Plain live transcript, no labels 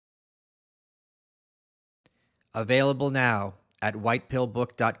Available now at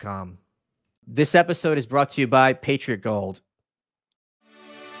whitepillbook.com. This episode is brought to you by Patriot Gold.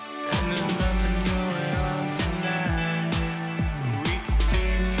 And there's nothing going on tonight. We could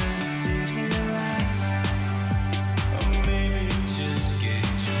pay for the city light. Or maybe just get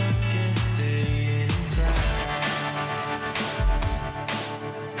drunk and stay inside.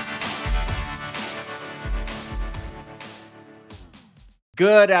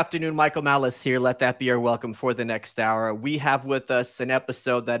 Good afternoon, Michael Malice here. Let that be our welcome for the next hour. We have with us an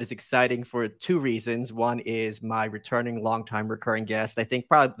episode that is exciting for two reasons. One is my returning longtime recurring guest. I think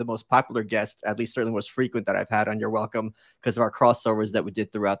probably the most popular guest, at least certainly most frequent that I've had on your welcome because of our crossovers that we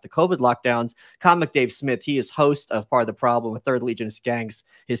did throughout the COVID lockdowns. Comic Dave Smith, he is host of Part of the Problem with Third Legion Skanks.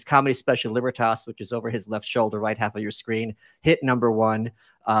 His comedy special Libertas, which is over his left shoulder, right half of your screen, hit #1.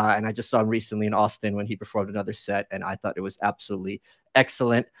 And I just saw him recently in Austin when he performed another set, and I thought it was absolutely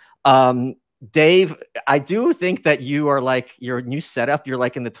excellent. Dave, I do think that you are like your new setup. You're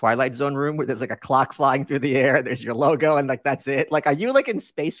like in the Twilight Zone room where there's like a clock flying through the air. There's your logo, and like that's it. Like, are you like in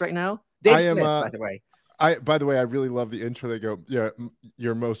space right now? Dave Smith, by the way. By the way, I really love the intro. They go, yeah,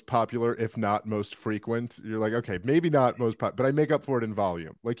 you're most popular, if not most frequent. You're like, okay, maybe not most popular, but I make up for it in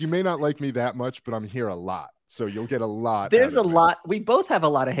volume. Like, you may not like me that much, but I'm here a lot. So you'll get a lot. There's a lot. We both have a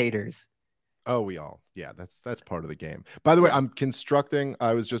lot of haters. Oh, we all. Yeah, that's part of the game. By the way, I'm constructing.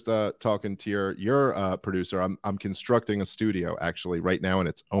 I was just talking to your producer. I'm constructing a studio actually right now, and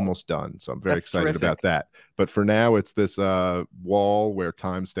it's almost done. So I'm very excited about that. But for now, it's this wall where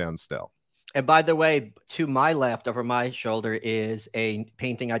time stands still. And by the way, to my left, over my shoulder, is a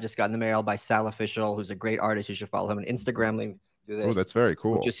painting I just got in the mail by Sal Official, who's a great artist. You should follow him on Instagram. Link to this. Oh, that's very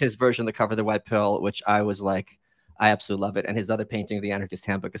cool. Which is his version of the cover of the White Pill, which I was like, I absolutely love it. And his other painting of the Anarchist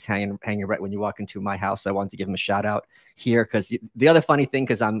Handbook is hanging right when you walk into my house. I wanted to give him a shout out here because the other funny thing,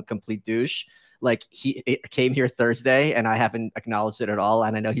 because I'm a complete douche, like he came here Thursday and I haven't acknowledged it at all.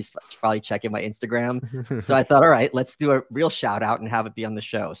 And I know he's probably checking my Instagram. So I thought, all right, let's do a real shout out and have it be on the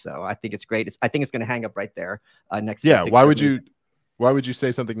show. So I think it's great. I think it's going to hang up right there next to yeah. Why would you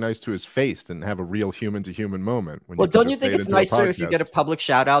say something nice to his face and have a real human to human moment? Well, don't you think it's nicer if you get a public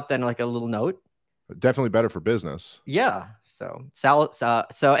shout out than like a little note? Definitely better for business. Yeah. So Sal.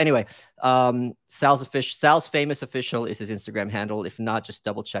 So anyway, Sal's famous official is his Instagram handle. If not, just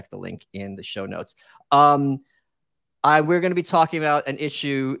double check the link in the show notes. We're going to be talking about an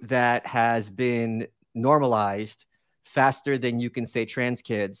issue that has been normalized faster than you can say trans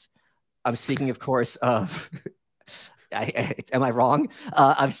kids. I'm speaking, of course, of. Am I wrong?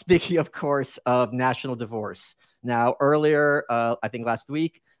 I'm speaking, of course, of national divorce. Now, earlier, I think last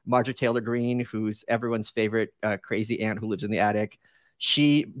week, Marjorie Taylor Greene, who's everyone's favorite crazy aunt who lives in the attic,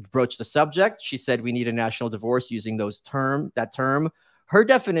 she broached the subject. She said we need a national divorce using that term. Her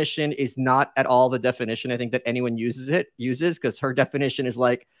definition is not at all the definition I think that anyone uses, because her definition is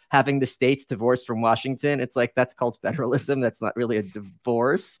like having the states divorced from Washington. It's like that's called federalism. That's not really a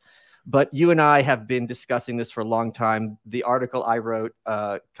divorce. But you and I have been discussing this for a long time. The article I wrote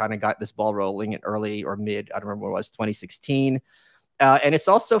kind of got this ball rolling in early or mid, I don't remember what it was, 2016. And it's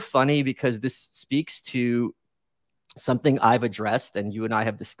also funny because this speaks to something I've addressed and you and I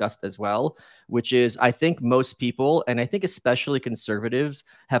have discussed as well, which is I think most people, and I think especially conservatives,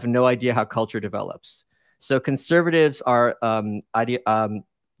 have no idea how culture develops. So conservatives are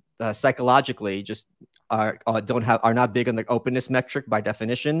psychologically just are not big on the openness metric by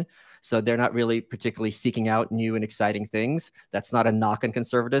definition. So they're not really particularly seeking out new and exciting things. That's not a knock on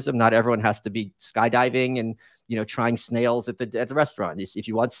conservatism. Not everyone has to be skydiving and trying snails at the restaurant. If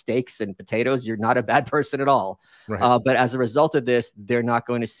you want steaks and potatoes, you're not a bad person at all. Right. But as a result of this, they're not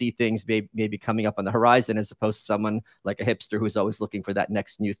going to see things maybe coming up on the horizon, as opposed to someone like a hipster who's always looking for that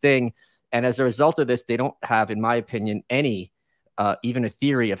next new thing. And as a result of this, they don't have, in my opinion, any even a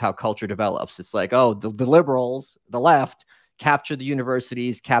theory of how culture develops. It's like, oh, the liberals, the left, captured the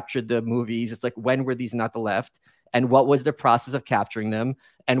universities, captured the movies. It's like, when were these not the left? And what was the process of capturing them?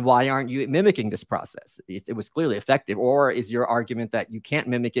 And why aren't you mimicking this process? It was clearly effective. Or is your argument that you can't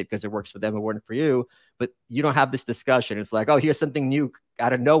mimic it because it works for them and wouldn't for you, but you don't have this discussion? It's like, oh, here's something new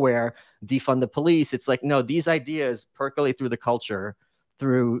out of nowhere, defund the police. It's like, no, these ideas percolate through the culture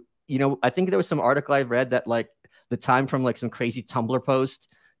through, I think there was some article I read that like the time from like some crazy Tumblr post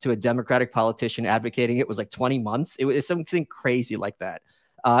to a Democratic politician advocating it was like 20 months. It was something crazy like that.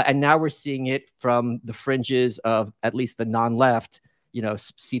 And now we're seeing it from the fringes of at least the non-left,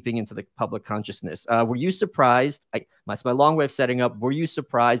 seeping into the public consciousness. Were you surprised? That's my long way of setting up. Were you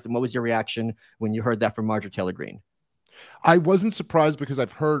surprised? And what was your reaction when you heard that from Marjorie Taylor Greene? I wasn't surprised because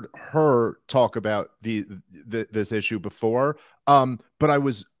I've heard her talk about this issue before. But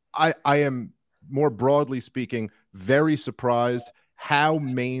I am more broadly speaking, very surprised how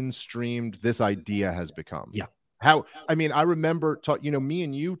mainstreamed this idea has become. Yeah. How, I mean, I remember, me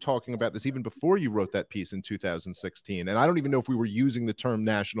and you talking about this even before you wrote that piece in 2016. And I don't even know if we were using the term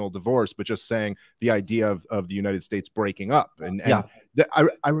national divorce, but just saying the idea of the United States breaking up. And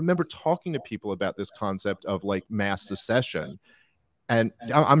I remember talking to people about this concept of like mass secession. And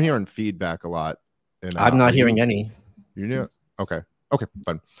I'm hearing feedback a lot. And I'm not hearing any. You're not? Okay. Okay,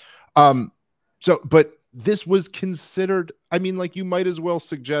 fine. But this was considered, I mean, like, you might as well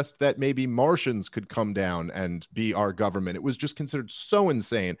suggest that maybe Martians could come down and be our government. It was just considered so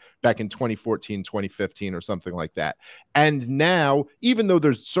insane back in 2014, 2015, or something like that. And now, even though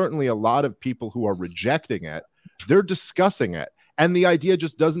there's certainly a lot of people who are rejecting it, they're discussing it. And the idea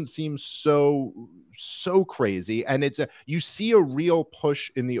just doesn't seem so crazy. And you see a real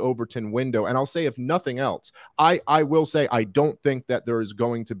push in the Overton window. And I'll say, if nothing else, I will say, I don't think that there is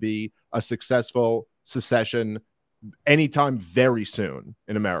going to be a successful secession anytime very soon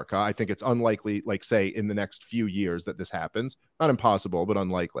in America. I think it's unlikely, like, say, in the next few years that this happens. Not impossible, but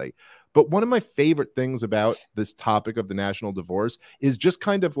unlikely. But one of my favorite things about this topic of the national divorce is just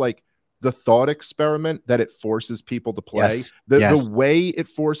kind of like the thought experiment that it forces people to play. Yes. The way it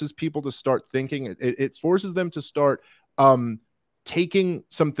forces people to start thinking, it forces them to start taking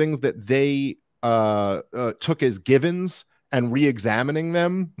some things that they took as givens and re-examining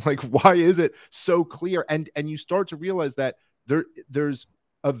them. Like, why is it so clear? And you start to realize that there's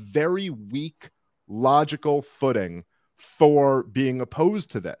a very weak logical footing for being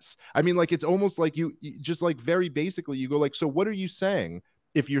opposed to this. I mean, like, it's almost like you just, like, very basically you go like, so what are you saying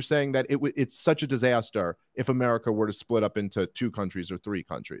if you're saying that it's such a disaster if America were to split up into 2 countries or 3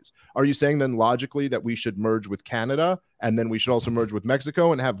 countries? Are you saying then logically that we should merge with Canada and then we should also merge with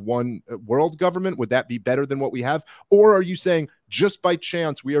Mexico and have one world government? Would that be better than what we have? Or are you saying just by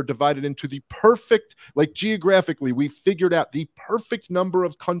chance we are divided into the perfect, like, geographically, we figured out the perfect number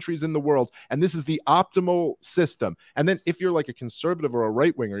of countries in the world, and this is the optimal system? And then if you're like a conservative or a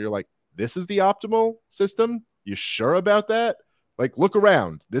right winger, you're like, this is the optimal system? You sure about that? Like, look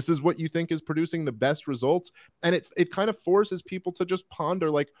around. This is what you think is producing the best results. And it kind of forces people to just ponder,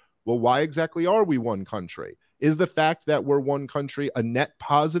 like, well, why exactly are we one country? Is the fact that we're one country a net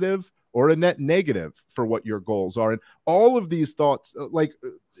positive or a net negative for what your goals are? And all of these thoughts, like,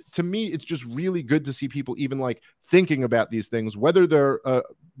 to me, it's just really good to see people even, like, thinking about these things, whether they're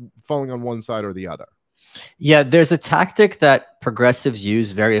falling on one side or the other. Yeah, there's a tactic that progressives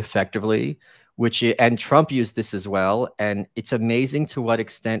use very effectively, and Trump used this as well. And it's amazing to what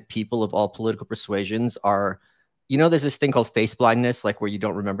extent people of all political persuasions are, there's this thing called face blindness, like, where you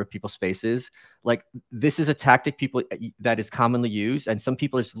don't remember people's faces. Like, this is a tactic that is commonly used. And some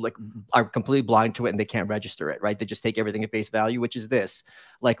people are completely blind to it and they can't register it, right? They just take everything at face value, which is this.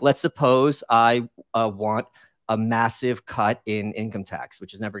 Like, let's suppose I want a massive cut in income tax,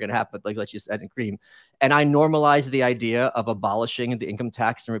 which is never going to happen. But, like, let's just add in cream. And I normalize the idea of abolishing the income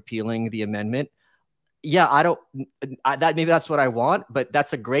tax and repealing the amendment. Yeah, maybe that's what I want, but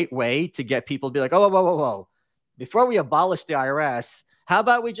that's a great way to get people to be like, oh, whoa. Before we abolish the IRS, how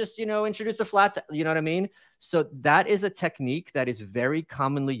about we just, introduce a flat tax? You know what I mean? So that is a technique that is very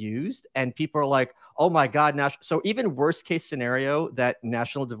commonly used. And people are like, oh my God. So even worst case scenario that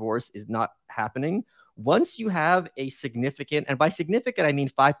national divorce is not happening, once you have a significant, and by significant, I mean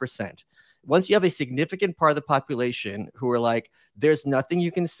 5%. Once you have a significant part of the population who are like, there's nothing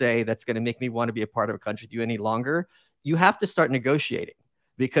you can say that's going to make me want to be a part of a country with you any longer, you have to start negotiating,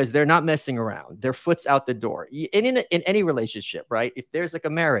 because they're not messing around. Their foot's out the door. In any relationship, right? If there's like a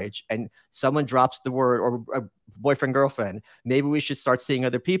marriage and someone drops the word, or a boyfriend, girlfriend, maybe we should start seeing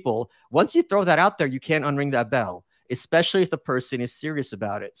other people. Once you throw that out there, you can't unring that bell, especially if the person is serious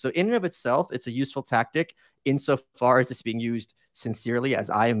about it. So in and of itself, it's a useful tactic insofar as it's being used sincerely, as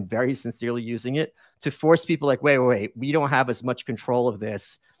I am very sincerely using it, to force people like, wait, we don't have as much control of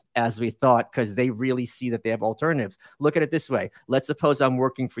this as we thought, because they really see that they have alternatives. Look at it this way. Let's suppose I'm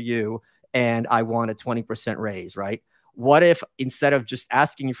working for you and I want a 20% raise, right? What if instead of just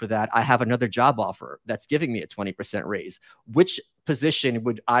asking you for that, I have another job offer that's giving me a 20% raise? Which position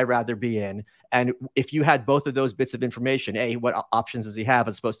would I rather be in? And if you had both of those bits of information, A, what options does he have,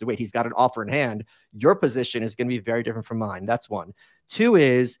 as opposed to, wait, he's got an offer in hand, your position is going to be very different from mine. That's one. Two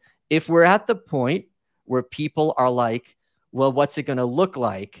is, if we're at the point where people are like, well, what's it going to look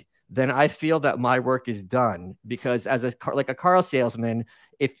like? Then I feel that my work is done, because as a car salesman,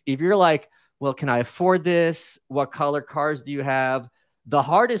 if you're like, well, can I afford this? What color cars do you have? The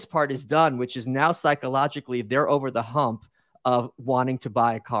hardest part is done, which is now psychologically they're over the hump of wanting to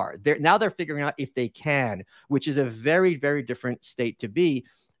buy a car. Now they're figuring out if they can, which is a very, very different state to be.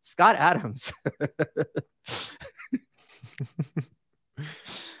 Scott Adams.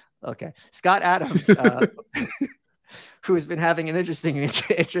 Okay. Scott Adams, who has been having an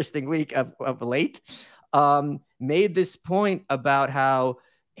interesting week of late, made this point about how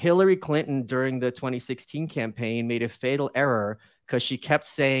Hillary Clinton during the 2016 campaign made a fatal error because she kept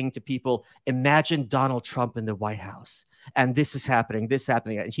saying to people, imagine Donald Trump in the White House. And this is happening, this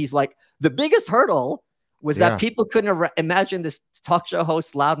happening. And he's like, the biggest hurdle was that people couldn't imagine this talk show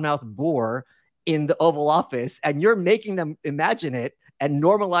host, loudmouth bore in the Oval Office. And you're making them imagine it and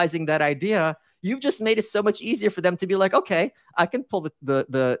normalizing that idea. You've just made it so much easier for them to be like, okay, I can pull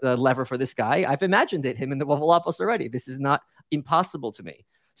the lever for this guy. I've imagined him in the Oval Office already. This is not impossible to me.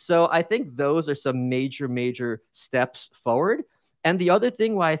 So I think those are some major steps forward. And the other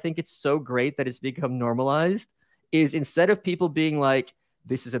thing why I think it's so great that it's become normalized is instead of people being like,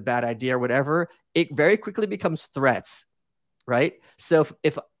 this is a bad idea or whatever, it very quickly becomes threats, right? So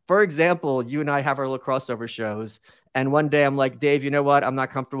if for example, you and I have our little crossover shows, and one day I'm like, Dave, you know what? I'm not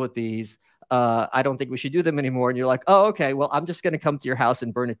comfortable with these. I don't think we should do them anymore. And you're like, oh, okay, well, I'm just going to come to your house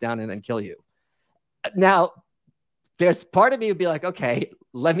and burn it down and then kill you. Now, there's part of me would be like, okay,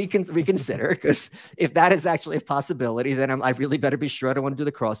 let me reconsider, because if that is actually a possibility, then I really better be sure I don't want to do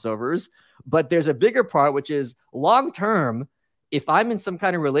the crossovers. But there's a bigger part, which is long term, if I'm in some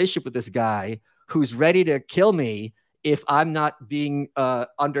kind of relationship with this guy who's ready to kill me if I'm not being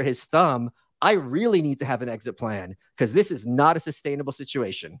under his thumb, I really need to have an exit plan, because this is not a sustainable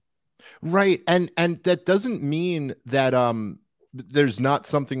situation. Right. And that doesn't mean that there's not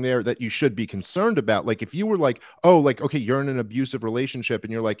something there that you should be concerned about. Like if you were like, oh, like, okay, you're in an abusive relationship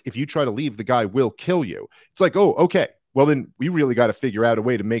and you're like, if you try to leave, the guy will kill you. It's like, oh, okay, well, then we really got to figure out a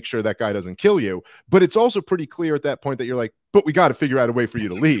way to make sure that guy doesn't kill you. But it's also pretty clear at that point that you're like, but we got to figure out a way for you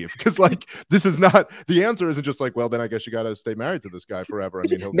to leave. Because like, this is not, the answer isn't just like, well, then I guess you got to stay married to this guy forever. I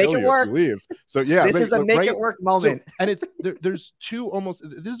mean, he'll kill you if you leave. So yeah, this is a make it work moment. So, and it's, there's two almost,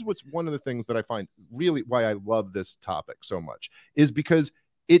 this is what's one of the things that I find really why I love this topic so much, is because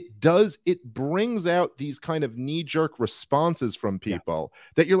it brings out these kind of knee-jerk responses from people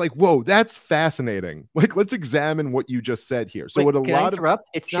that you're like, whoa, that's fascinating. Like, let's examine what you just said here. So can I interrupt?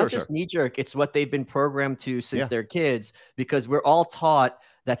 It's not just knee-jerk. It's what they've been programmed to since they're kids, because we're all taught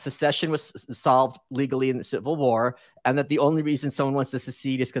that secession was solved legally in the Civil War, and that the only reason someone wants to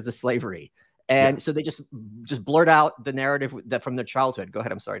secede is because of slavery. And so they just blurt out the narrative that from their childhood. Go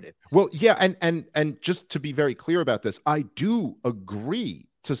ahead. I'm sorry, Dave. Well, yeah. And just to be very clear about this, I do agree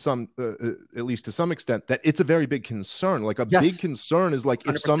to some, at least to some extent, that it's a very big concern. Like a big concern is like,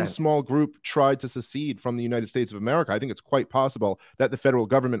 100%. If some small group tried to secede from the United States of America, I think it's quite possible that the federal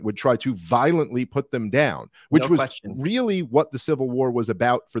government would try to violently put them down, which was really what the Civil War was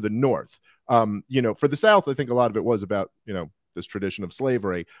about for the North. You know, for the South, I think a lot of it was about, you know, this tradition of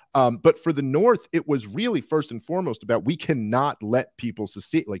slavery. But for the North, it was really first and foremost about, we cannot let people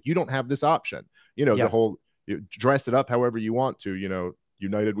secede. Like, you don't have this option. You know, the whole, you dress it up however you want to, you know,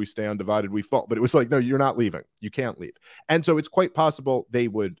 united we stand, divided we fall. But it was like, no, you're not leaving. You can't leave. And so it's quite possible they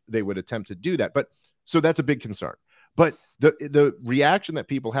would attempt to do that. But so that's a big concern. But the reaction that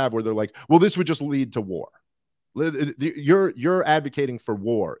people have where they're like, well, this would just lead to war. You're advocating for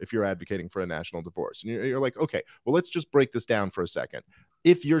war if you're advocating for a national divorce. And you're like, okay, well, let's just break this down for a second.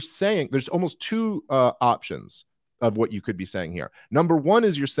 If you're saying, there's almost two options of what you could be saying here. Number one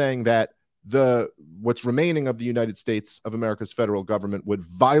is you're saying that what's remaining of the United States of America's federal government would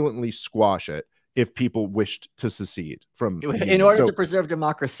violently squash it if people wished to secede from in order to preserve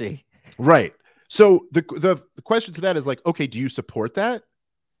democracy. Right. So the question to that is like, okay, do you support that?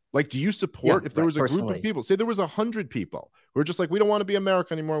 Like, do you support if there was a group of people, say there was 100 people who are just like, we don't want to be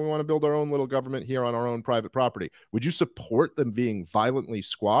America anymore, we want to build our own little government here on our own private property. Would you support them being violently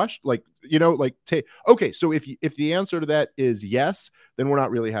squashed? Like, you know, like, okay, so if the answer to that is yes, then we're not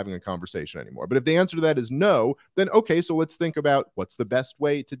really having a conversation anymore. But if the answer to that is no, then okay, so let's think about what's the best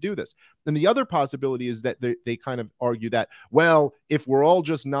way to do this. And the other possibility is that they kind of argue that, well, if we're all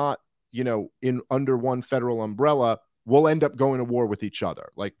just not, you know, under one federal umbrella, we'll end up going to war with each other.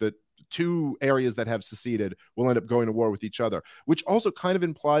 Like the two areas that have seceded will end up going to war with each other, which also kind of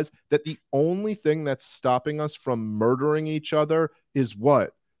implies that the only thing that's stopping us from murdering each other is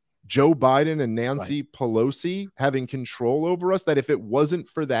what? Joe Biden and Nancy Pelosi having control over us. That if it wasn't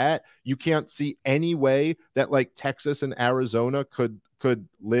for that, you can't see any way that like Texas and Arizona could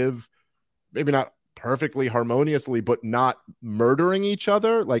live, maybe not perfectly harmoniously, but not murdering each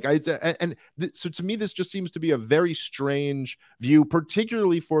other. Like so to me, this just seems to be a very strange view,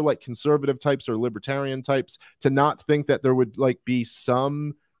 particularly for like conservative types or libertarian types, to not think that there would like be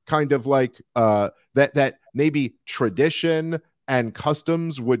some kind of like that maybe tradition and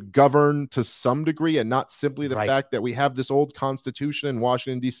customs would govern to some degree, and not simply the fact that we have this old constitution in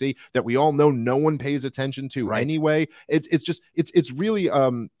Washington, D.C. that we all know no one pays attention to anyway. It's really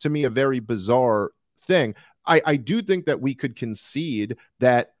to me a very bizarre thing. I do think that we could concede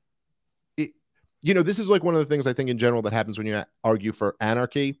that this is like one of the things I think in general that happens when you argue for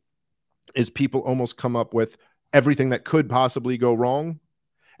anarchy is people almost come up with everything that could possibly go wrong,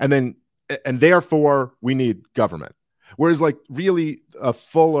 and therefore we need government. Whereas, like, really a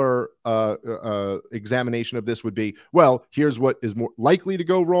fuller examination of this would be, well, here's what is more likely to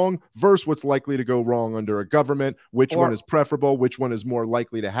go wrong versus what's likely to go wrong under a government. Which one is preferable? Which one is more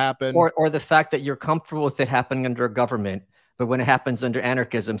likely to happen? Or the fact that you're comfortable with it happening under a government, but when it happens under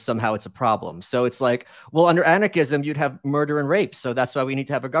anarchism, somehow it's a problem. So it's like, well, under anarchism, you'd have murder and rape. So that's why we need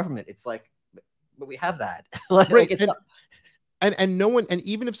to have a government. It's like, but we have that. And no one, and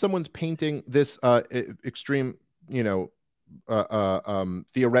even if someone's painting this extreme,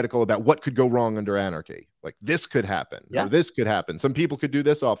 theoretical about what could go wrong under anarchy, like this could happen, or this could happen, some people could do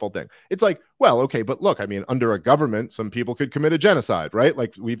this awful thing. It's like, well, okay, but look, I mean, under a government, some people could commit a genocide, right?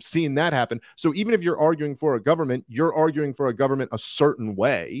 Like, we've seen that happen. So even if you're arguing for a government, you're arguing for a government a certain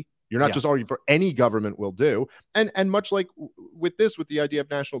way. You're not just arguing for any government will do. And much like with the idea of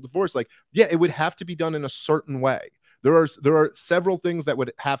national divorce, like, yeah, it would have to be done in a certain way. There are several things that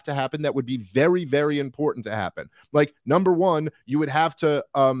would have to happen that would be very, very important to happen. Like, number one, you would have to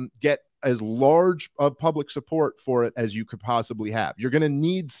get as large of public support for it as you could possibly have. You're going to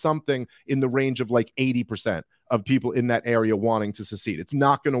need something in the range of like 80% of people in that area wanting to secede. It's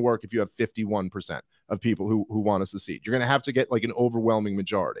not going to work if you have 51% of people who want to secede. You're going to have to get like an overwhelming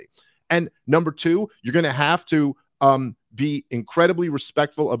majority. And number two, you're going to have to be incredibly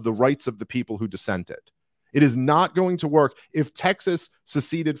respectful of the rights of the people who dissented. It is not going to work if Texas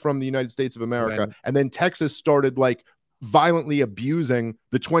seceded from the United States of America, and then Texas started like violently abusing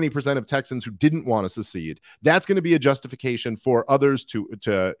the 20% of Texans who didn't want to secede. That's going to be a justification for others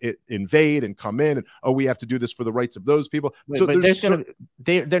to invade and come in, and, oh, we have to do this for the rights of those people. So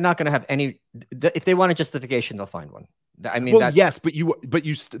they're not going to have any. If they want a justification, they'll find one. I mean, well, yes, but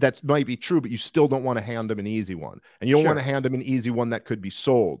that might be true, but you still don't want to hand them an easy one, and you don't want to hand them an easy one that could be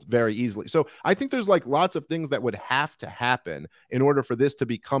sold very easily. So I think there's like lots of things that would have to happen in order for this to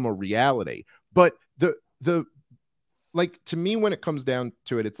become a reality. But like, to me, when it comes down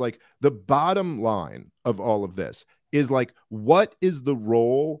to it, it's like the bottom line of all of this is like, what is the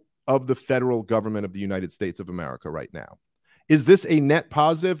role of the federal government of the United States of America right now? Is this a net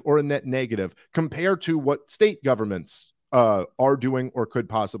positive or a net negative compared to what state governments are doing or could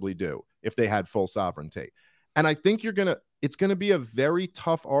possibly do if they had full sovereignty? And I think it's going to be a very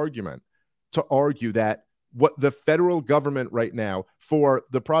tough argument to argue that what the federal government right now, for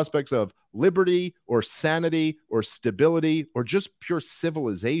the prospects of liberty or sanity or stability or just pure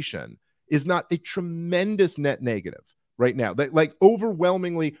civilization, is not a tremendous net negative right now, that like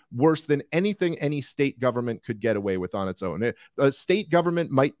overwhelmingly worse than anything any state government could get away with on its own. A state government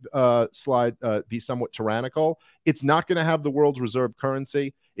might be somewhat tyrannical. It's not going to have the world's reserve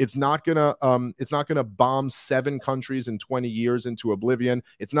currency. It's not gonna bomb 7 countries in 20 years into oblivion.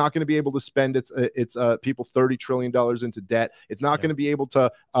 It's not going to be able to spend its people $30 trillion into debt. It's not going to be able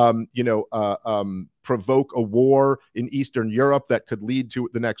to provoke a war in Eastern Europe that could lead to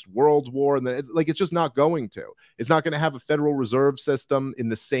the next world war. And it's just not going to. It's not going to have a Federal Reserve System in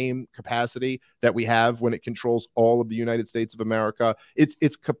the same capacity that we have when it controls all of the United States of America.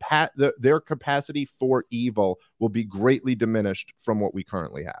 Their capacity for evil will be greatly diminished from what we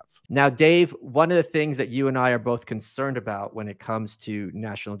currently have. Now, Dave, one of the things that you and I are both concerned about when it comes to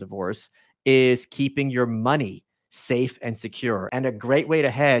national divorce is keeping your money safe and secure. And a great way to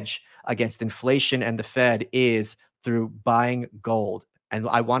hedge against inflation and the Fed is through buying gold. And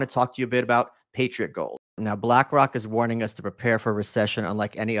I want to talk to you a bit about Patriot Gold. Now, BlackRock is warning us to prepare for a recession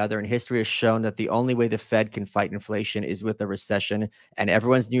unlike any other, and history has shown that the only way the Fed can fight inflation is with a recession, and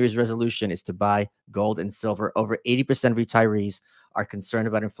everyone's New Year's resolution is to buy gold and silver. Over 80% of retirees are concerned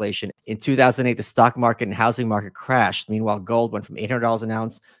about inflation. In 2008, the stock market and housing market crashed. Meanwhile, gold went from $800 an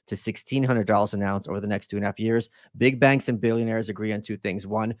ounce to $1,600 an ounce over the next 2.5 years. Big banks and billionaires agree on 2 things.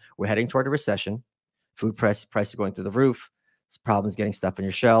 One, we're heading toward a recession. Food prices are going through the roof. Problems getting stuff on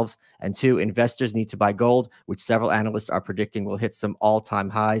your shelves. And 2, investors need to buy gold, which several analysts are predicting will hit some all-time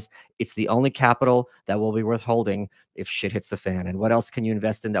highs. It's the only capital that will be worth holding if shit hits the fan. And what else can you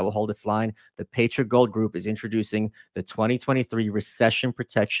invest in that will hold its line? The Patriot Gold Group is introducing the 2023 Recession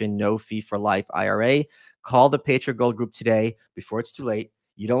Protection No Fee for Life IRA. Call the Patriot Gold Group today before it's too late.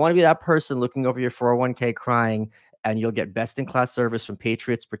 You don't want to be that person looking over your 401k crying, and you'll get best-in-class service from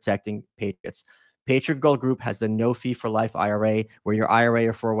Patriots protecting Patriots. Patriot Gold Group has the no fee for life IRA, where your IRA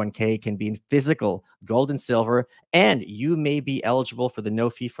or 401k can be in physical gold and silver, and you may be eligible for the no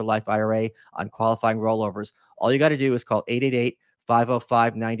fee for life IRA on qualifying rollovers. All you got to do is call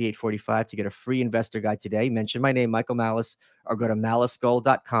 888-505-9845 to get a free investor guide today. Mention my name, Michael Malice, or go to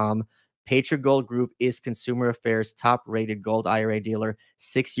malicegold.com. Patriot Gold Group is Consumer Affairs' top-rated gold IRA dealer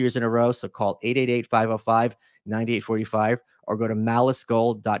 6 years in a row. So call 888-505-9845 or go to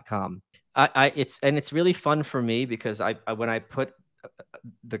malicegold.com. It's really fun for me because when I put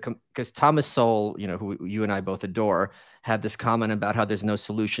because Thomas Sowell, who you and I both adore, had this comment about how there's no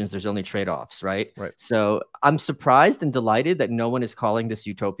solutions, there's only trade-offs, right? Right. So I'm surprised and delighted that no one is calling this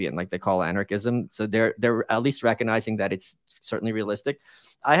utopian like they call anarchism. So they're at least recognizing that it's certainly realistic.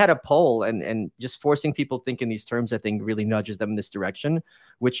 I had a poll, and just forcing people to think in these terms, I think, really nudges them in this direction,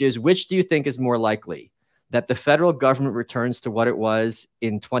 which do you think is more likely? That the federal government returns to what it was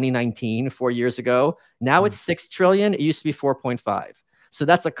in 2019, 4 years ago. Now it's 6 trillion. It used to be 4.5. So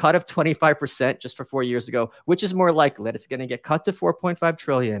that's a cut of 25% just for 4 years ago, which is more likely that it's going to get cut to 4.5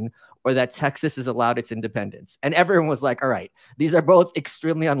 trillion or that Texas is allowed its independence. And everyone was like, all right, these are both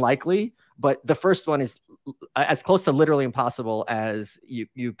extremely unlikely, but the first one is as close to literally impossible as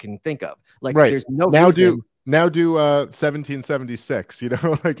you can think of. Like, right. There's no reason. Now do 1776,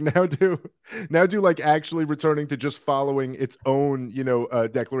 like now do like actually returning to just following its own,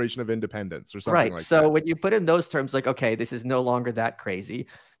 Declaration of Independence or something right. like so that. When you put in those terms, like, okay, this is no longer that crazy.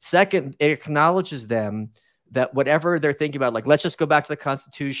 Second, it acknowledges them that whatever they're thinking about, like, let's just go back to the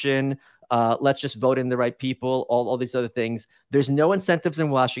Constitution. Let's just vote in the right people, all these other things. There's no incentives in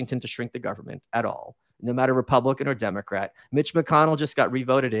Washington to shrink the government at all, no matter Republican or Democrat. Mitch McConnell just got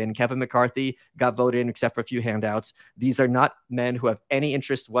re-voted in. Kevin McCarthy got voted in except for a few handouts. These are not men who have any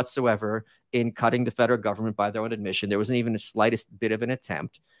interest whatsoever in cutting the federal government by their own admission. There wasn't even the slightest bit of an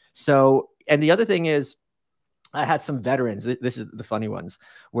attempt. So, and the other thing is, I had some veterans, this is the funny ones,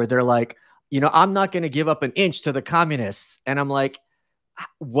 where they're like, I'm not going to give up an inch to the communists. And I'm like,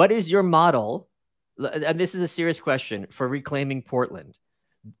 what is your model? And this is a serious question for reclaiming Portland.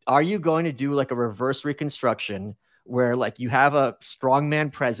 Are you going to do like a reverse reconstruction where like you have a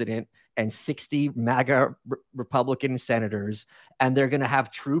strongman president and 60 MAGA Republican senators, and they're going to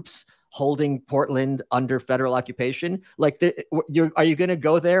have troops holding Portland under federal occupation? Like, are you going to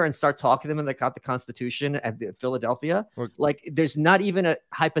go there and start talking to them about the Constitution at Philadelphia? Like, there's not even a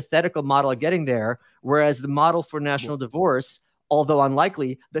hypothetical model of getting there. Whereas the model for national divorce, although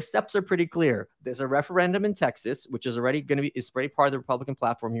unlikely, the steps are pretty clear. There's a referendum in Texas, which is already part of the Republican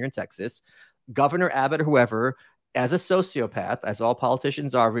platform here in Texas. Governor Abbott or whoever, as a sociopath, as all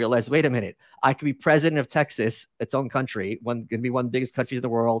politicians are, realize, wait a minute, I could be president of Texas, its own country, going to be one of the biggest countries in the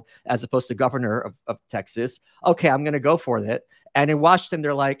world, as opposed to governor of Texas. Okay, I'm going to go for it. And in Washington,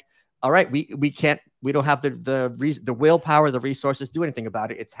 they're like, all right, we don't have the willpower, the resources to do anything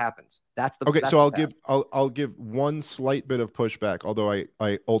about it. It happens. Okay. So I'll give one slight bit of pushback, although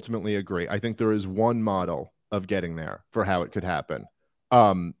I ultimately agree. I think there is one model of getting there for how it could happen.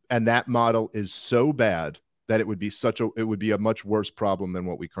 And that model is so bad that it would be a much worse problem than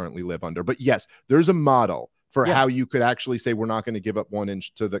what we currently live under. But yes, there's a model for how you could actually say we're not going to give up 1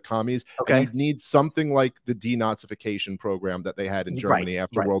 inch to the commies. Okay. And you'd need something like the denazification program that they had in Germany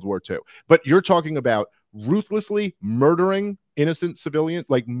after World War II. But you're talking about ruthlessly murdering innocent civilians,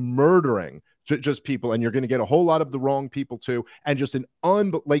 like murdering just people, and you're going to get a whole lot of the wrong people too, and just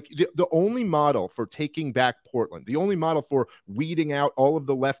the only model for taking back Portland, the only model for weeding out all of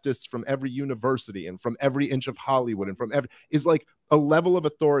the leftists from every university and from every inch of Hollywood and from is like a level of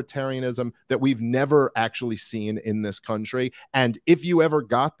authoritarianism that we've never actually seen in this country. And if you ever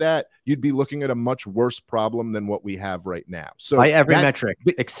got that, you'd be looking at a much worse problem than what we have right now. So by every metric,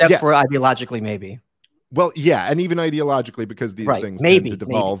 except for ideologically, maybe. Well, yeah, and even ideologically, because these things tend to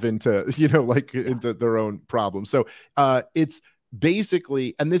devolve into, into their own problems. So it's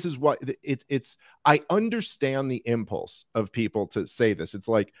basically, and this is what it's, I understand the impulse of people to say this. It's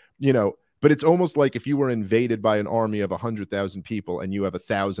like, but it's almost like if you were invaded by an army of 100,000 people and you have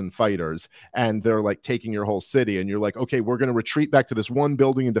 1,000 fighters and they're like taking your whole city, and you're like, okay, we're going to retreat back to this one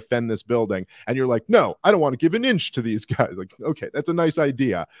building and defend this building. And you're like, no, I don't want to give an inch to these guys. Like, okay, that's a nice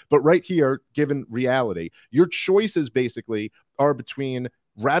idea. But right here, given reality, your choices basically are between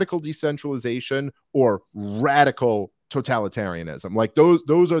radical decentralization or radical totalitarianism. Like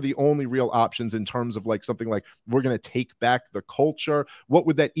those are the only real options in terms of like something like we're going to take back the culture. What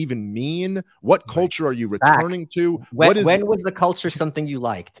would that even mean? What culture are you returning to? When was the culture something you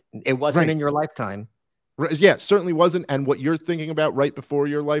liked? It wasn't in your lifetime. Yeah, certainly wasn't. And what you're thinking about right before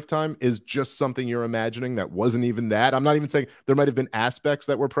your lifetime is just something you're imagining that wasn't even that. I'm not even saying there might have been aspects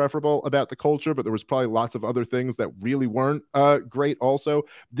that were preferable about the culture, but there was probably lots of other things that really weren't great also.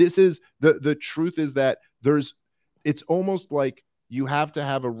 This is the truth is that it's almost like you have to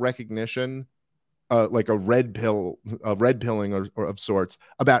have a recognition, like a red pilling or of sorts,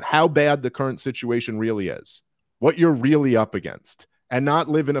 about how bad the current situation really is, what you're really up against, and not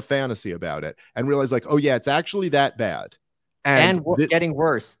live in a fantasy about it and realize like, oh yeah, it's actually that bad. And getting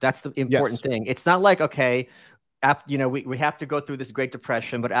worse. That's the important thing. It's not like, okay, after, we have to go through this Great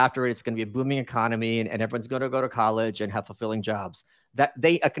Depression, but after it's going to be a booming economy and everyone's going to go to college and have fulfilling jobs. That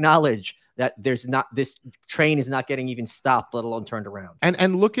they acknowledge that this train is not getting even stopped, let alone turned around.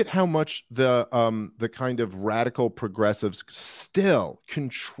 And look at how much the kind of radical progressives still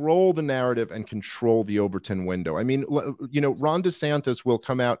control the narrative and control the Overton window. I mean, Ron DeSantis will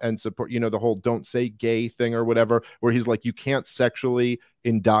come out and support, the whole "don't say gay" thing or whatever, where he's like, you can't sexually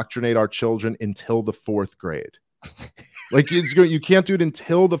indoctrinate our children until the 4th grade. Like you can't do it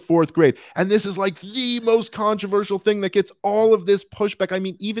until the 4th grade. And this is like the most controversial thing that gets all of this pushback. I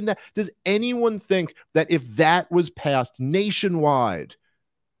mean, even that, does anyone think that if that was passed nationwide,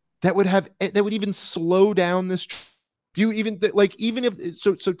 that would even slow down this? Do you even like, even if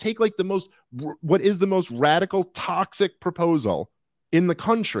so take like what is the most radical, toxic proposal in the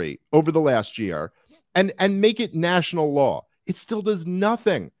country over the last year and make it national law? It still does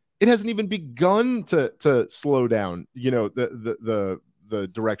nothing. It hasn't even begun to slow down, the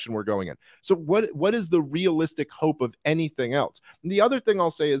direction we're going in. So what is the realistic hope of anything else? And the other thing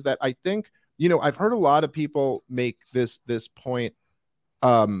I'll say is that I think, I've heard a lot of people make this point,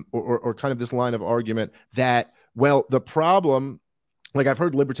 or kind of this line of argument that, well, the problem, like I've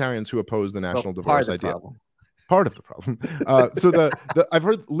heard libertarians who oppose the national divorce idea. Part of the problem. So I've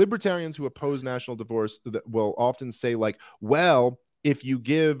heard libertarians who oppose national divorce that will often say like, well, if you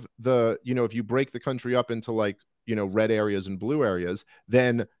give if you break the country up into like, red areas and blue areas,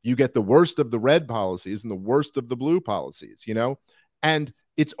 then you get the worst of the red policies and the worst of the blue policies, and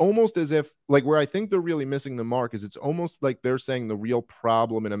it's almost as if like where I think they're really missing the mark is it's almost like they're saying the real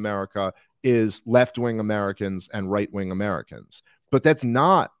problem in America is left-wing Americans and right-wing Americans. But that's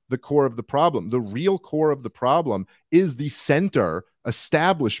not the core of the problem. The real core of the problem is the center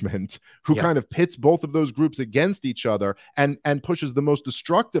establishment who kind of pits both of those groups against each other and pushes the most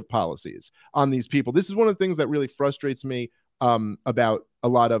destructive policies on these people. This is one of the things that really frustrates me about a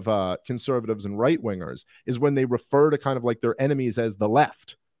lot of conservatives and right-wingers is when they refer to kind of like their enemies as the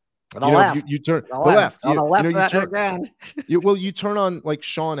left. You turn the left. You turn on like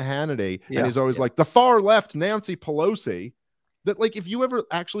Sean Hannity and he's always like the far left Nancy Pelosi. That like if you ever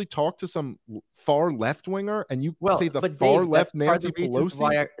actually talk to some far left winger and you say the far left Nancy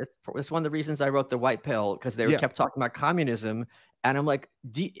Pelosi, it's one of the reasons I wrote The White Pill, because they kept talking about communism. And I'm like,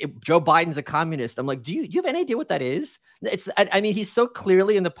 Joe Biden's a communist. I'm like, do you have any idea what that is? I mean, he's so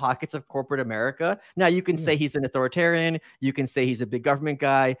clearly in the pockets of corporate America. Now you can say he's an authoritarian. You can say he's a big government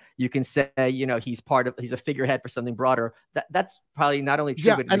guy. You can say, he's a figurehead for something broader. That's probably not only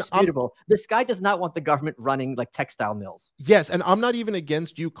true, but indisputable. This guy does not want the government running like textile mills. Yes. And I'm not even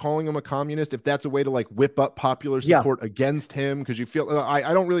against you calling him a communist if that's a way to like whip up popular support against him. Because you feel,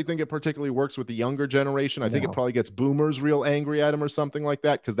 I don't really think it particularly works with the younger generation. I think it probably gets boomers real angry at him or something like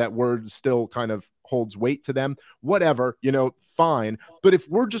that, because that word still kind of holds weight to them. Whatever, fine. But if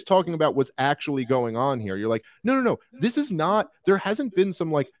we're just talking about what's actually going on here, you're like, no, this is not, there hasn't been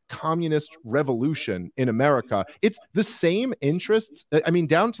some like communist revolution in America. It's the same interests. I mean,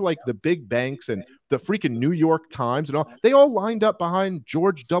 down to like the big banks and the freaking New York Times and all, they all lined up behind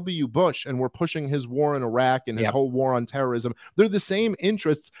George W. Bush and were pushing his war in Iraq and his whole war on terrorism. They're the same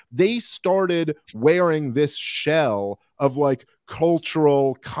interests. They started wearing this shell of like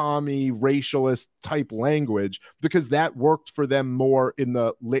cultural, commie, racialist type language because that worked for them more in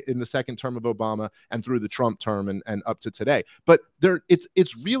the second term of Obama and through the Trump term and up to today. But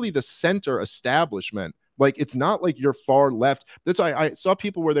it's really the center establishment. Like, it's not like you're far left. That's why I saw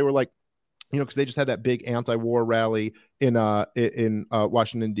people where they were like, because they just had that big anti-war rally in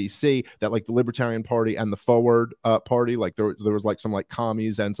Washington, D.C., that like the Libertarian Party and the Forward Party, like there was like some like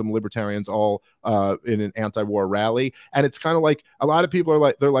commies and some libertarians all in an anti-war rally. And it's kind of like a lot of people are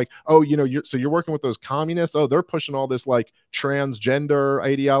like, they're like, oh, you're working with those communists. Oh, they're pushing all this like transgender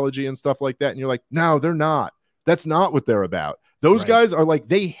ideology and stuff like that. And you're like, no, they're not. That's not what they're about. Those Right. guys are like,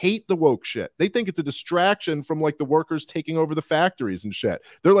 they hate the woke shit. They think it's a distraction from like the workers taking over the factories and shit.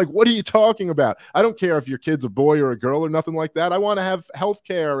 They're like, what are you talking about? I don't care if your kid's a boy or a girl or nothing like that. I want to have health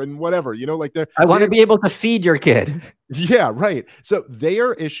care and whatever, you know, like I want to be able to feed your kid. yeah, right. So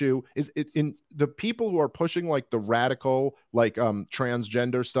their issue is in the people who are pushing like the radical, like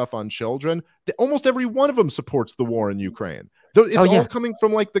transgender stuff on children. Almost every one of them supports the war in Ukraine. So it's all coming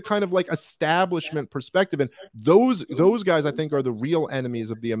from like the kind of like establishment perspective, and those guys I think are the real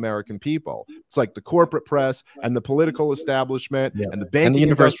enemies of the American people. It's like the corporate press and the political establishment and the banking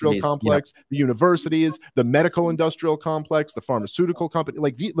industrial complex, the universities, the medical industrial complex, the pharmaceutical company,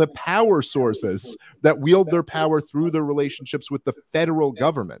 like the power sources that wield their power through their relationships with the federal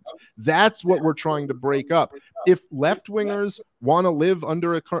government. That's what we're trying to break up. If left-wingers want to live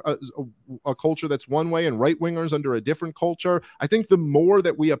under a culture that's one way and right-wingers under a different culture, I think the more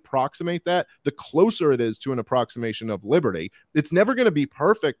that we approximate that, the closer it is to an approximation of liberty. It's never going to be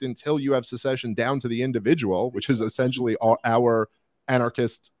perfect until you have secession down to the individual, which is essentially our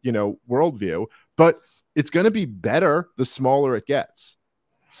anarchist, you know, worldview. But it's going to be better the smaller it gets.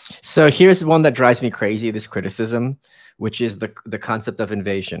 So here's one that drives me crazy, this criticism, which is the concept of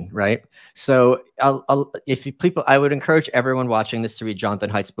invasion, right? So I would encourage everyone watching this to read Jonathan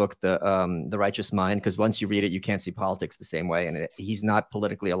Haidt's book, The Righteous Mind, because once you read it, you can't see politics the same way, and he's not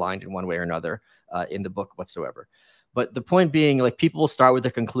politically aligned in one way or another in the book whatsoever. But the point being, like, people will start with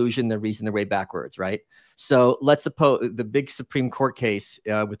their conclusion, then reason their way backwards, right? So let's suppose the big Supreme Court case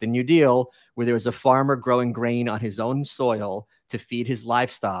with the New Deal, where there was a farmer growing grain on his own soil to feed his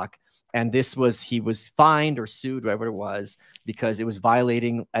livestock. And he was fined or sued, whatever it was, because it was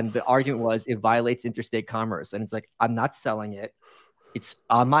violating. And the argument was it violates interstate commerce. And it's like, I'm not selling it. It's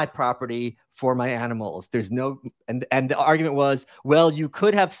on my property for my animals. There's no, and the argument was, well, you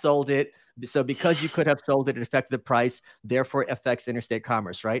could have sold it. So because you could have sold it, it affected the price. Therefore, it affects interstate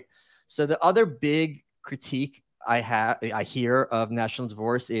commerce, right? So the other big critique I hear of national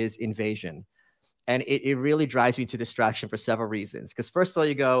divorce is invasion. And it really drives me to distraction for several reasons. Because first of all,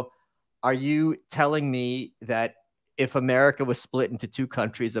 you go, are you telling me that if America was split into two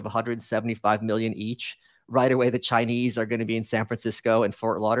countries of 175 million each, right away the Chinese are going to be in San Francisco and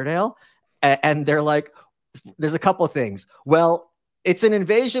Fort Lauderdale? And they're like, there's a couple of things. Well, it's an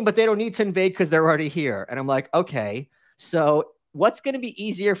invasion, but they don't need to invade because they're already here. And I'm like, okay, so what's going to be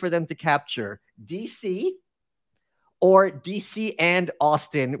easier for them to capture? DC or DC and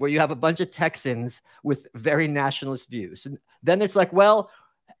Austin, where you have a bunch of Texans with very nationalist views? And then it's like, well,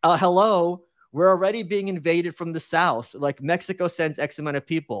 hello, we're already being invaded from the South. Like, Mexico sends X amount of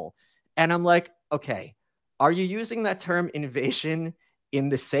people. And I'm like, okay, are you using that term invasion in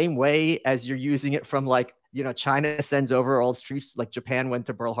the same way as you're using it from, like, you know, China sends over all troops, like Japan went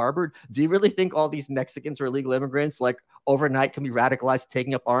to Pearl Harbor? Do you really think all these Mexicans who are illegal immigrants, like, overnight can be radicalized,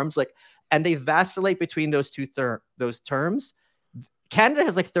 taking up arms? Like, and they vacillate between those those terms. Canada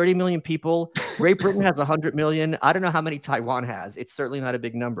has like 30 million people. Great Britain has 100 million. I don't know how many Taiwan has. It's certainly not a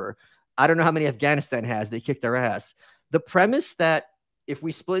big number. I don't know how many Afghanistan has. They kicked their ass. The premise that if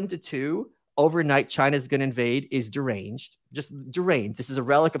we split into two, overnight China's going to invade is deranged. Just deranged. This is a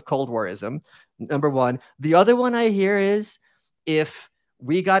relic of Cold Warism, number one. The other one I hear is, if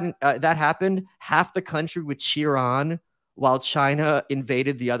we got that happened, half the country would cheer on while China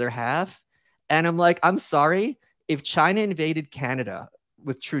invaded the other half. And I'm like, I'm sorry. If China invaded Canada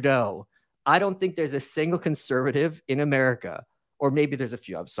with Trudeau, I don't think there's a single conservative in America, or maybe there's a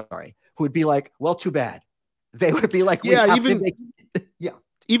few, I'm sorry, who would be like, well, too bad. They would be like, yeah,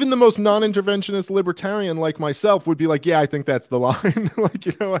 even the most non-interventionist libertarian like myself would be like, yeah, I think that's the line. Like,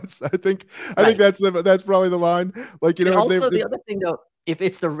 you know, I think that's probably the line. Like, you know, and also the other thing though, if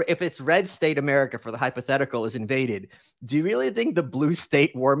it's red state America, for the hypothetical, is invaded, do you really think the blue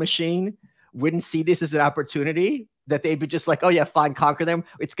state war machine wouldn't see this as an opportunity, that they'd be just like, oh yeah, fine, conquer them.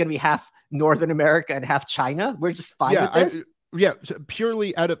 It's going to be half Northern America and half China. We're just fine with this.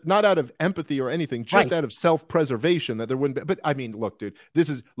 Purely not out of empathy or anything, just out of self-preservation, that there wouldn't be. But I mean, look, dude,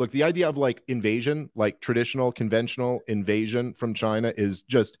 the idea of like invasion, like traditional, conventional invasion from China this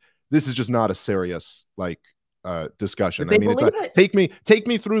is just not a serious, like, discussion. I mean, it's like, take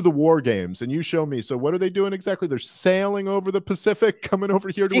me through the war games and you show me. So what are they doing exactly? They're sailing over the Pacific, coming over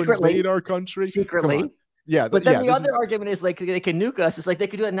here to invade our country secretly. Yeah, but then the other argument is, like, they can nuke us. It's like they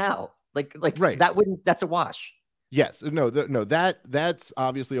could do it now. Like right. That's a wash. Yes, no, no, that's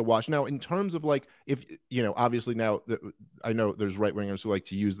obviously a wash. Now, in terms of like, if obviously now I know there's right wingers who like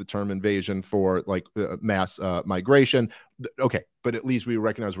to use the term invasion for like mass migration. Okay, but at least we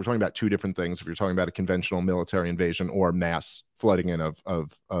recognize we're talking about two different things. If you're talking about a conventional military invasion or mass flooding in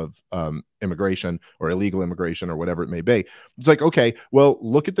of immigration or illegal immigration or whatever it may be, it's like, okay, well,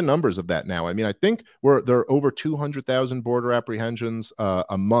 look at the numbers of that now. I mean, I think there are over 200,000 border apprehensions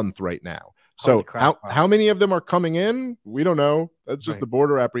a month right now. So how many of them are coming in? We don't know. That's just the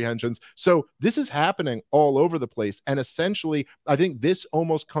border apprehensions. So this is happening all over the place. And essentially, I think this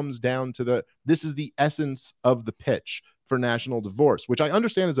almost comes down to this is the essence of the pitch for national divorce, which I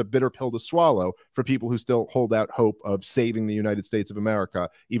understand is a bitter pill to swallow for people who still hold out hope of saving the United States of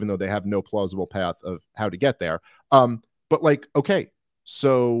America, even though they have no plausible path of how to get there. But like, okay,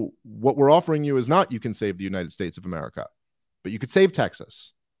 so what we're offering you is not you can save the United States of America, but you could save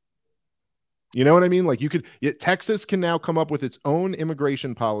Texas. You know what I mean? Like Texas can now come up with its own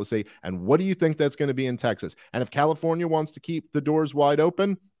immigration policy. And what do you think that's going to be in Texas? And if California wants to keep the doors wide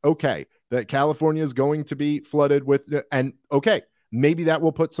open, okay, that California is going to be flooded with, and okay, maybe that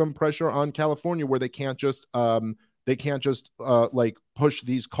will put some pressure on California where they can't just like push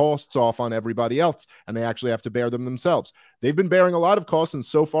these costs off on everybody else, and they actually have to bear them themselves. They've been bearing a lot of costs, and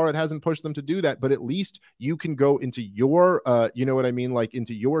so far it hasn't pushed them to do that, but at least you can go into your you know what I mean, like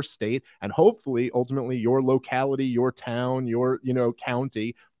into your state, and hopefully ultimately your locality, your town, your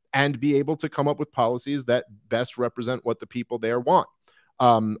county, and be able to come up with policies that best represent what the people there want.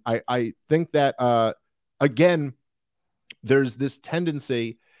 I think that again, there's this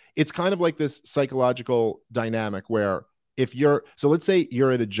tendency. It's kind of like this psychological dynamic where so let's say you're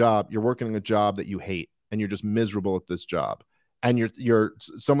at a job, you're working in a job that you hate, and you're just miserable at this job, and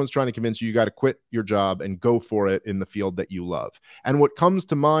someone's trying to convince you got to quit your job and go for it in the field that you love. And what comes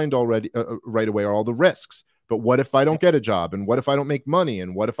to mind already right away are all the risks. But what if I don't get a job? And what if I don't make money?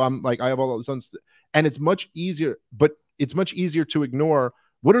 And what if I'm like, I have all this, and it's much easier to ignore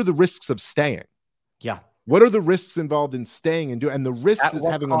what are the risks of staying. Yeah. What are the risks involved in staying and the risks is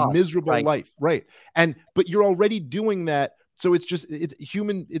having a miserable life, right? But you're already doing that, so it's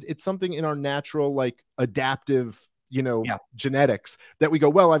human. It's something in our natural, like, adaptive, genetics that we go,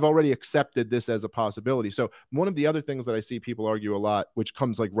 well, I've already accepted this as a possibility. So one of the other things that I see people argue a lot, which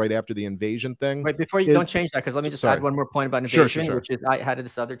comes like right after the invasion thing. Wait, before you don't change that, because let me just add one more point about invasion, sure. Which is I had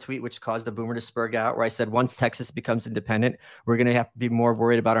this other tweet which caused the boomer to spurg out, where I said once Texas becomes independent, we're going to have to be more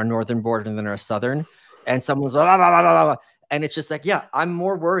worried about our northern border than our southern. And someone's blah, blah, blah, blah, blah. And it's just like, yeah, I'm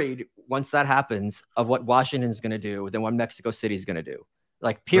more worried once that happens of what Washington's going to do than what Mexico City is going to do,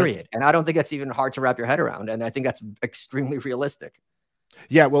 like, period. Right. And I don't think that's even hard to wrap your head around. And I think that's extremely realistic.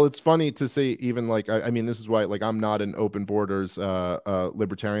 Yeah, well, it's funny to see, even like, I mean, this is why, like, I'm not an open borders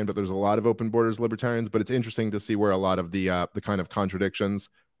libertarian, but there's a lot of open borders libertarians. But it's interesting to see where a lot of the kind of contradictions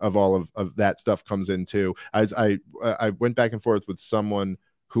of all of that stuff comes into. As I went back and forth with someone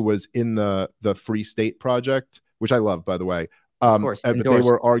who was in the Free State Project, which I love, by the way. Of course, but they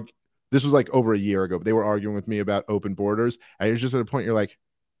were this was like over a year ago, but they were arguing with me about open borders. And you're just at a point, you're like,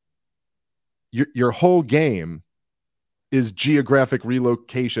 your whole game is geographic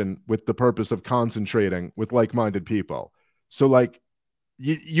relocation with the purpose of concentrating with like-minded people. So like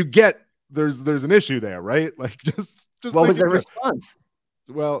you get there's an issue there, right? Like just what was their response?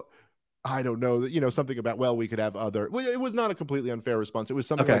 Well, I don't know, that, something about, well, we could have it was not a completely unfair response. It was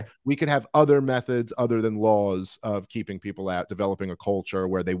something like we could have other methods other than laws of keeping people out, developing a culture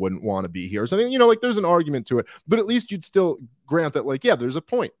where they wouldn't want to be here. So, like there's an argument to it, but at least you'd still grant that, like, yeah, there's a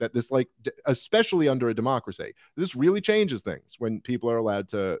point that this, like, especially under a democracy, this really changes things when people are allowed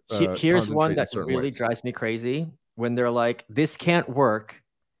to. Here's one that really drives me crazy when they're like, this can't work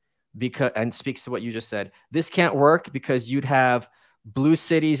because, and speaks to what you just said, this can't work because you'd have blue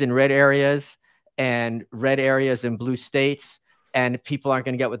cities in red areas and red areas in blue states, and people aren't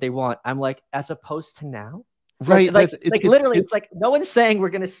going to get what they want. I'm like, as opposed to now, right? Like literally, it's like no one's saying we're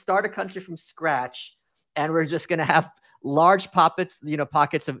going to start a country from scratch and we're just going to have large pockets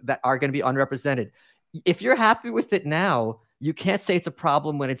that are going to be unrepresented. If you're happy with it now, you can't say it's a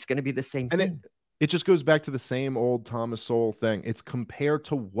problem when it's going to be the same thing. It just goes back to the same old Thomas Sowell thing. It's compared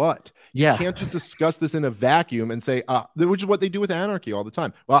to what? You can't just discuss this in a vacuum and say, which is what they do with anarchy all the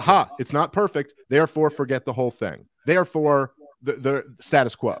time. Well, it's not perfect, therefore forget the whole thing. Therefore, the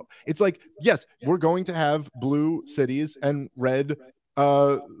status quo. It's like, yes, we're going to have blue cities and red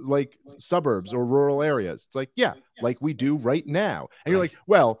like suburbs or rural areas. It's like, yeah, like we do right now. And you're like,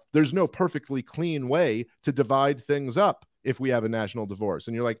 well, there's no perfectly clean way to divide things up if we have a national divorce.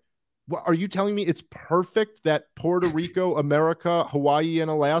 And you're like, What, are you telling me it's perfect that Puerto Rico, America, Hawaii,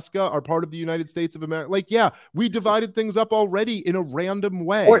 and Alaska are part of the United States of America? Like, yeah, we divided things up already in a random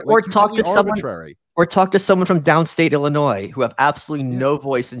way, or talk to arbitrary. Or talk to someone from downstate Illinois who have absolutely no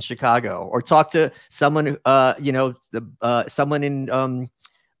voice in Chicago, or talk to someone, someone in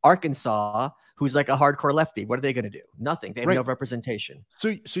Arkansas who's like a hardcore lefty. What are they going to do? Nothing. They have no representation.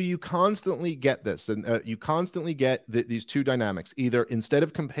 So you constantly get this, and you constantly get these two dynamics. Either instead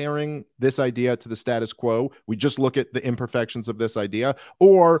of comparing this idea to the status quo, we just look at the imperfections of this idea,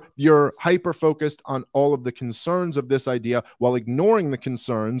 or you're hyper-focused on all of the concerns of this idea while ignoring the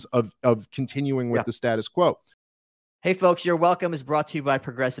concerns of continuing with the status quo. Hey, folks, Your Welcome is brought to you by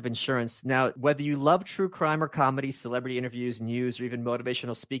Progressive Insurance. Now, whether you love true crime or comedy, celebrity interviews, news, or even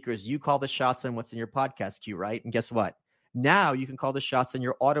motivational speakers, you call the shots on what's in your podcast queue, right? And guess what? Now you can call the shots on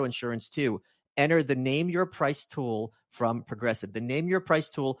your auto insurance too. Enter the Name Your Price tool from Progressive. The Name Your Price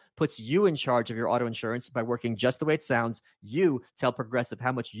tool puts you in charge of your auto insurance by working just the way it sounds. You tell Progressive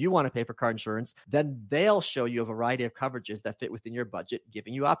how much you want to pay for car insurance. Then they'll show you a variety of coverages that fit within your budget,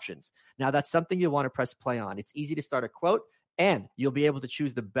 giving you options. Now, that's something you'll want to press play on. It's easy to start a quote, and you'll be able to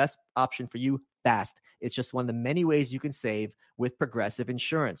choose the best option for you fast. It's just one of the many ways you can save with Progressive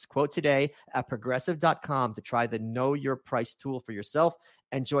Insurance. Quote today at progressive.com to try the Know Your Price tool for yourself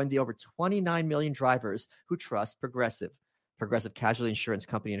and join the over 29 million drivers who trust Progressive. Progressive Casualty Insurance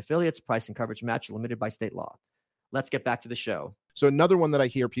Company and affiliates. Price and coverage match limited by state law. Let's get back to the show. So another one that I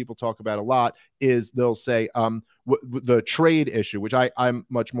hear people talk about a lot is they'll say the trade issue, which I'm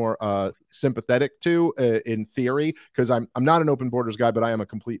much more sympathetic to in theory, because I'm not an open borders guy, but I am a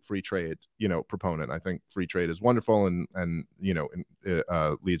complete free trade, proponent. I think free trade is wonderful and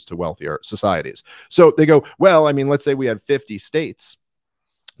leads to wealthier societies. So they go, well, I mean, let's say we had 50 states.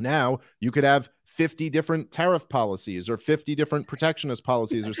 Now you could have 50 different tariff policies or 50 different protectionist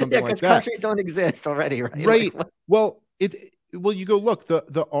policies or something like that. Countries don't exist already, right? Right. Well, you go, look,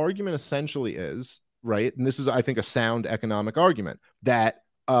 the argument essentially is, right, and this is, I think, a sound economic argument, that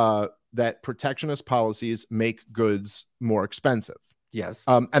that protectionist policies make goods more expensive. Yes.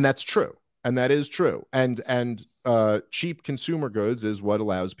 And that's true. And that is true. And cheap consumer goods is what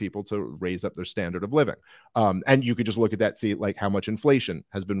allows people to raise up their standard of living. And you could just look at that, see like how much inflation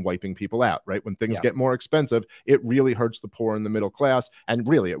has been wiping people out, right? When things get more expensive, it really hurts the poor and the middle class, and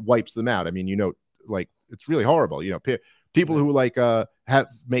really it wipes them out. I mean, like it's really horrible. People who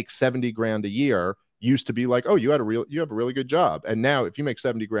make 70 grand a year used to be like, oh, you have a really good job. And now if you make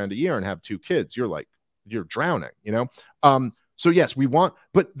 70 grand a year and have 2 kids, you're drowning, So yes, we want,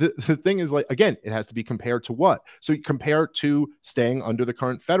 but the thing is, like, again, it has to be compared to what? So you compare to staying under the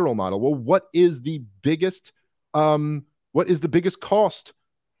current federal model. Well, what is the biggest cost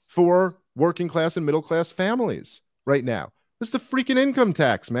for working class and middle class families right now? It's the freaking income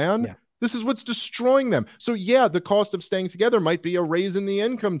tax, man. Yeah. This is what's destroying them. So yeah, the cost of staying together might be a raise in the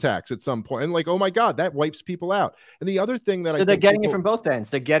income tax at some point. And like, oh my God, that wipes people out. And the other thing that they're getting it from both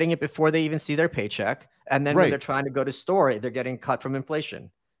ends. They're getting it before they even see their paycheck. And then when they're trying to go to store, they're getting cut from inflation.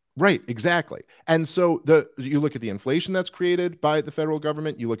 Right, exactly. And so you look at the inflation that's created by the federal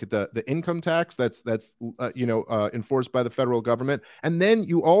government, you look at the income tax that's enforced by the federal government. And then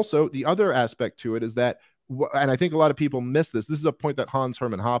you also, the other aspect to it is that, and I think a lot of people miss this. This is a point that Hans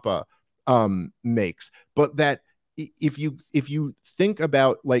Hermann Hoppe makes, but that if you think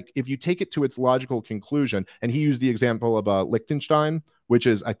about, like, if you take it to its logical conclusion, and he used the example of Liechtenstein, which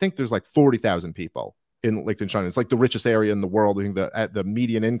is, I think there's like 40,000 people in Liechtenstein. It's like the richest area in the world. I think the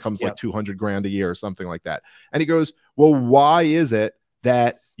median income's like 200 grand a year or something like that. And he goes, well, why is it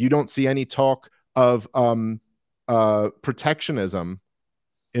that you don't see any talk of protectionism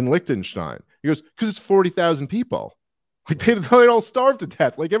in Liechtenstein? He goes, because it's 40,000 people. Like they'd all starve to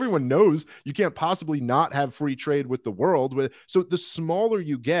death. Like everyone knows you can't possibly not have free trade with the world. So the smaller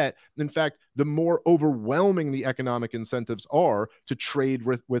you get, in fact, the more overwhelming the economic incentives are to trade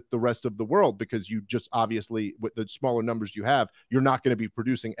with the rest of the world, because you just obviously, with the smaller numbers you have, you're not going to be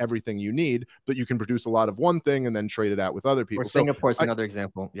producing everything you need, but you can produce a lot of one thing and then trade it out with other people. Or Singapore's another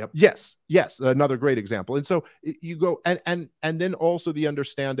example. Yep. Yes, another great example. And so you go, and then also the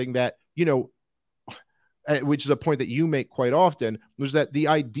understanding that, which is a point that you make quite often, was that the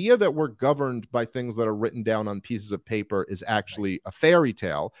idea that we're governed by things that are written down on pieces of paper is actually a fairy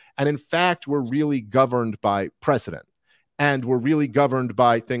tale. And in fact, we're really governed by precedent. And we're really governed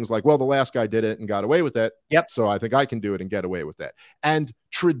by things like, well, the last guy did it and got away with it. Yep. So I think I can do it and get away with it. And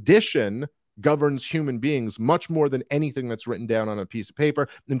tradition governs human beings much more than anything that's written down on a piece of paper.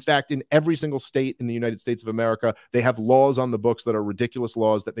 In fact, in every single state in the United States of America, they have laws on the books that are ridiculous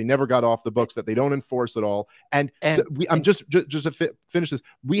laws that they never got off the books, that they don't enforce at all. And so I'm just to finish this.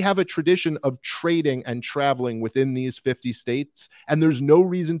 We have a tradition of trading and traveling within these 50 states, and there's no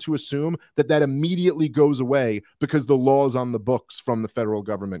reason to assume that that immediately goes away because the laws on the books from the federal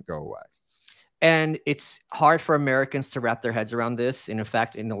government go away. And it's hard for Americans to wrap their heads around this. And in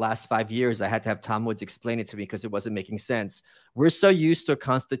fact, in the last 5 years, I had to have Tom Woods explain it to me because it wasn't making sense. We're so used to a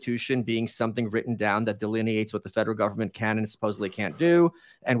constitution being something written down that delineates what the federal government can and supposedly can't do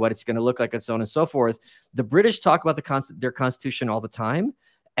and what it's going to look like and so on and so forth. The British talk about their constitution all the time.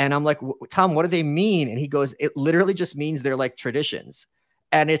 And I'm like, Tom, what do they mean? And he goes, it literally just means they're like traditions.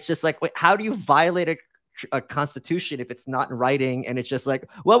 And it's just like, wait, how do you violate a constitution if it's not in writing? And it's just like,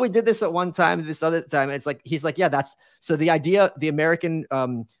 well, we did this at one time, this other time. It's like, he's like, yeah, that's so the idea, the American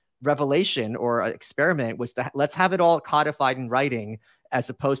revelation or experiment was to let's have it all codified in writing, as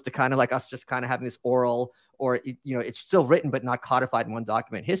opposed to kind of like us just kind of having this oral, or you know, it's still written but not codified in one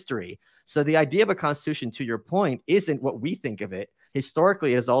document history. So the idea of a constitution, to your point, isn't what we think of it.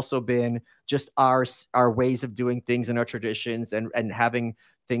 Historically, it has also been just our ways of doing things and our traditions and having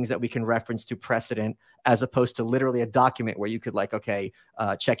things that we can reference to precedent, as opposed to literally a document where you could like, okay,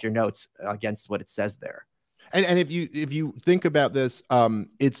 check your notes against what it says there. And if you think about this,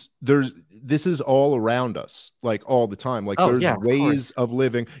 this is all around us, like all the time. Like there's ways of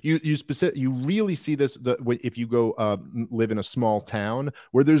living. You really see this if you go live in a small town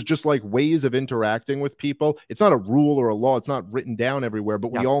where there's just like ways of interacting with people. It's not a rule or a law. It's not written down everywhere,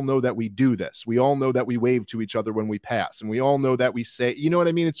 but we all know that we do this. We all know that we wave to each other when we pass, and we all know that we say, you know what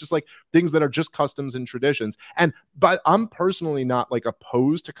I mean? It's just like things that are just customs and traditions. But I'm personally not like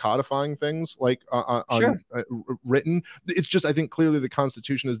opposed to codifying things like written. It's just, I think clearly the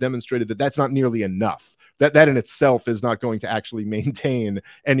Constitution has demonstrated that that's not nearly enough. That in itself is not going to actually maintain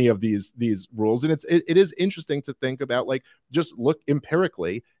any of these rules. And it is interesting to think about, like, just look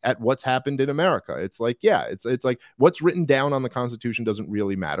empirically at what's happened in America. It's like, yeah, it's like what's written down on the Constitution doesn't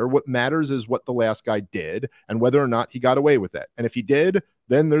really matter. What matters is what the last guy did and whether or not he got away with it. And if he did,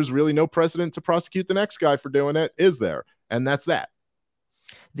 then there's really no precedent to prosecute the next guy for doing it, is there? And that's that.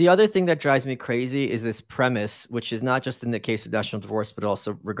 The other thing that drives me crazy is this premise, which is not just in the case of national divorce, but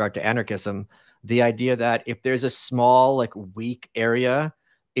also regard to anarchism. The idea that if there's a small, like, weak area,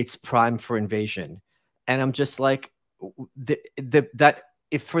 it's prime for invasion. And I'm just like, if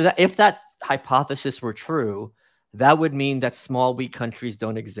that hypothesis were true, that would mean that small, weak countries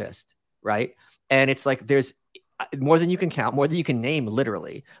don't exist, right? And it's like there's more than you can count, more than you can name,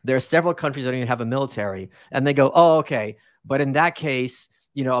 literally. There are several countries that don't even have a military, and they go, oh, okay. But in that case,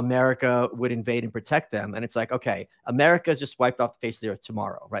 you know, America would invade and protect them. And it's like, okay, America's just wiped off the face of the earth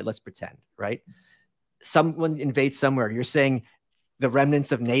tomorrow, right? Let's pretend, right? Someone invades somewhere. You're saying the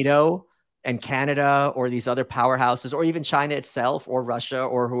remnants of NATO and Canada or these other powerhouses, or even China itself or Russia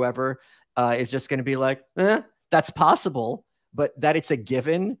or whoever is just going to be like, that's possible, but that it's a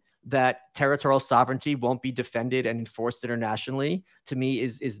given that territorial sovereignty won't be defended and enforced internationally, to me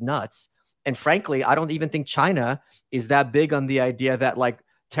is nuts. And frankly, I don't even think China is that big on the idea that like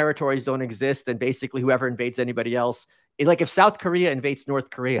territories don't exist and basically whoever invades anybody else, like if South Korea invades North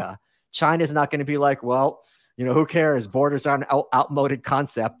Korea, China's not going to be like, well, you know, who cares? Borders are an outmoded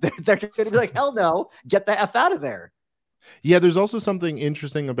concept. They're going to be like, hell no, get the F out of there. Yeah, there's also something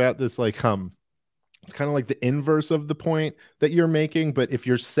interesting about this, like, it's kind of like the inverse of the point that you're making. But if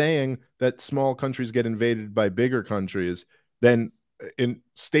you're saying that small countries get invaded by bigger countries, then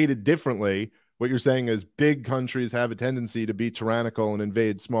stated differently, what you're saying is big countries have a tendency to be tyrannical and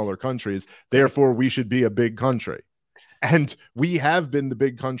invade smaller countries. Therefore, we should be a big country. And we have been the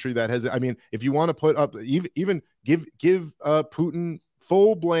big country that has, I mean, if you want to put up, even give Putin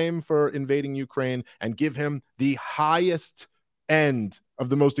full blame for invading Ukraine and give him the highest end of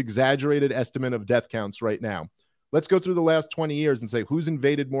the most exaggerated estimate of death counts right now. Let's go through the last 20 years and say who's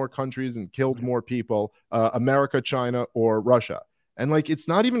invaded more countries and killed more people, America, China, or Russia. And like, it's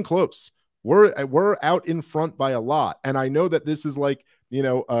not even close. We're out in front by a lot. And I know that this is like, you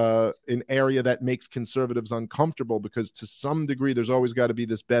know, an area that makes conservatives uncomfortable because to some degree, there's always got to be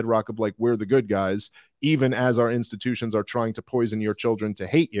this bedrock of like, we're the good guys, even as our institutions are trying to poison your children to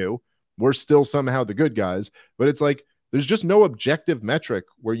hate you. We're still somehow the good guys. But it's like, there's just no objective metric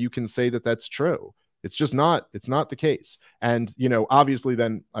where you can say that that's true. It's just not, it's not the case. And, you know, obviously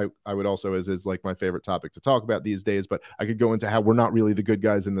then I would also, is like my favorite topic to talk about these days, but I could go into how we're not really the good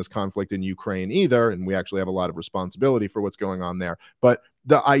guys in this conflict in Ukraine either. And we actually have a lot of responsibility for what's going on there. But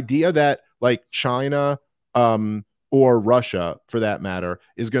the idea that like China or Russia, for that matter,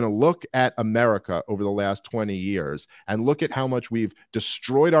 is going to look at America over the last 20 years and look at how much we've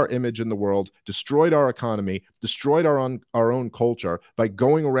destroyed our image in the world, destroyed our economy, destroyed our own culture by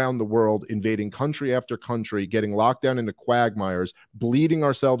going around the world, invading country after country, getting locked down into quagmires, bleeding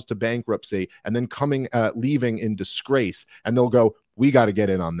ourselves to bankruptcy, and then leaving in disgrace. And they'll go, we got to get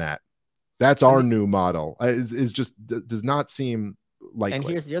in on that. That's our new model. Is just does not seem likely. And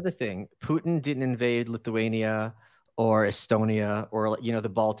here's the other thing. Putin didn't invade Lithuania or Estonia or, you know, the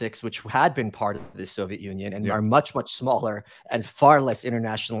Baltics, which had been part of the Soviet Union and are much, much smaller and far less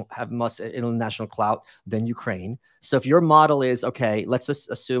international, have much international clout than Ukraine. So if your model is, okay, let's just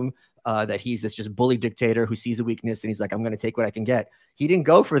assume that he's this just bully dictator who sees a weakness and he's like, I'm going to take what I can get. He didn't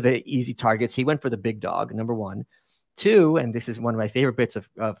go for the easy targets. He went for the big dog, number one. Two, and this is one of my favorite bits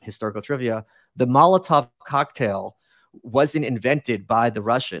of historical trivia, the Molotov cocktail wasn't invented by the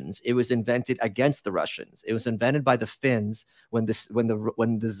Russians. It was invented against the Russians. It was invented by the Finns when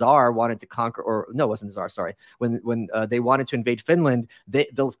the Tsar wanted to conquer, or no, it wasn't the Tsar, sorry. When they wanted to invade Finland,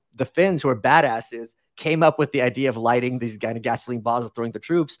 the Finns, who are badasses, came up with the idea of lighting these kind of gasoline bottles, throwing the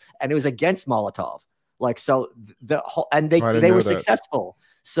troops, and it was against Molotov. Like, so the whole, and they were successful.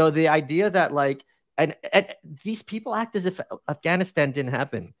 So the idea that like, and these people act as if Afghanistan didn't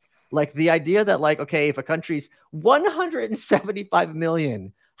happen. Like the idea that like, okay, if a country's 175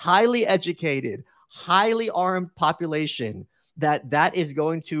 million, highly educated, highly armed population, that is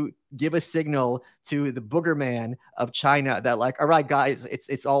going to give a signal to the booger man of China that like, all right, guys,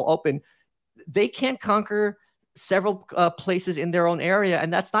 it's all open. They can't conquer several places in their own area.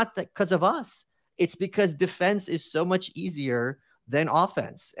 And that's not because of us. It's because defense is so much easier than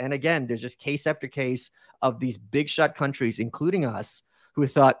offense. And again, there's just case after case of these big shot countries, including us, who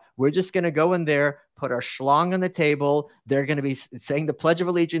thought we're just going to go in there, put our schlong on the table. They're going to be saying the Pledge of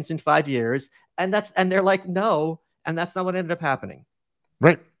Allegiance in 5 years. And they're like, no. And that's not what ended up happening.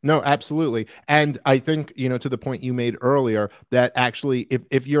 Right. No, absolutely. And I think, you know, to the point you made earlier, that actually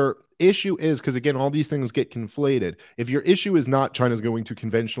if your issue is, because again, all these things get conflated. If your issue is not China's going to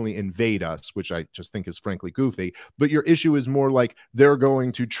conventionally invade us, which I just think is frankly goofy, but your issue is more like they're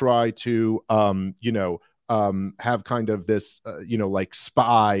going to try to, have kind of this, like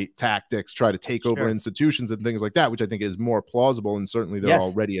spy tactics, try to take over institutions and things like that, which I think is more plausible. And certainly they're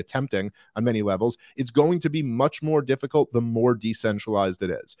already attempting on many levels. It's going to be much more difficult the more decentralized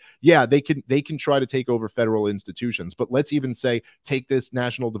it is. Yeah, they can try to take over federal institutions, but let's even say take this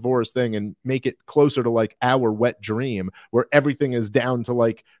national divorce thing and make it closer to like our wet dream where everything is down to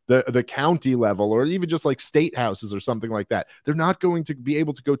like the county level or even just like state houses or something like that. They're not going to be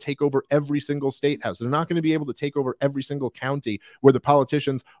able to go take over every single state house. They're not going to be able to take over every single county where the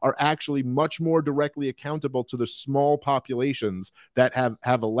politicians are actually much more directly accountable to the small populations that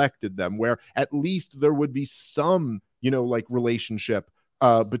have elected them, where at least there would be some, like relationship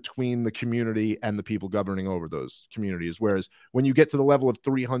between the community and the people governing over those communities. Whereas when you get to the level of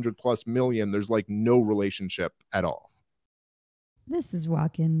 300 plus million, there's like no relationship at all. This is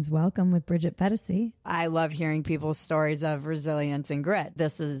Walk-Ins Welcome with Bridget Fetisi. I love hearing people's stories of resilience and grit.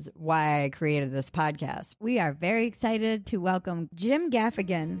 This is why I created this podcast. We are very excited to welcome Jim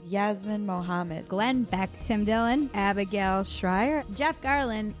Gaffigan, Yasmin Mohammed, Glenn Beck, Tim Dillon, Abigail Schreier, Jeff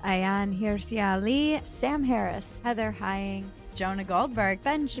Garland, Ayan Hirsi Ali, Sam Harris, Heather Hying, Jonah Goldberg,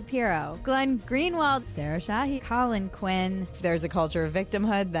 Ben Shapiro, Glenn Greenwald, Sarah Shahi, Colin Quinn. If there's a culture of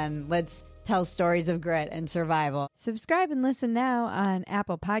victimhood, then let's tell stories of grit and survival. Subscribe and listen now on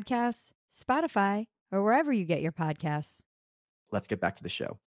Apple Podcasts, Spotify, or wherever you get your podcasts. Let's get back to the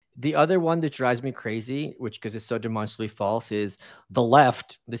show. The other one that drives me crazy, because it's so demonstrably false, is the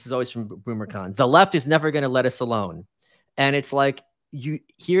left. This is always from BoomerCons. The left is never going to let us alone. And it's like,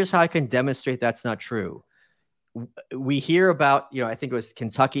 here's how I can demonstrate that's not true. We hear about, I think it was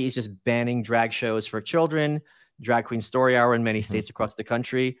Kentucky is just banning drag shows for children, Drag Queen Story Hour in many states across the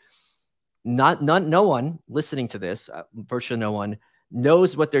country. No one listening to this, virtually no one,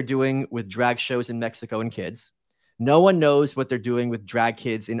 knows what they're doing with drag shows in Mexico and kids. No one knows what they're doing with drag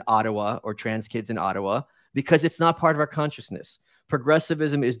kids in Ottawa or trans kids in Ottawa because it's not part of our consciousness.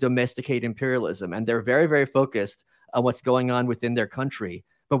 Progressivism is domesticated imperialism, and they're very, very focused on what's going on within their country.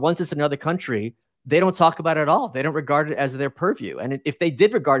 But once it's another country, they don't talk about it at all. They don't regard it as their purview. And if they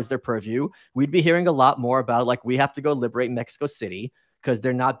did regard it as their purview, we'd be hearing a lot more about, like, we have to go liberate Mexico City because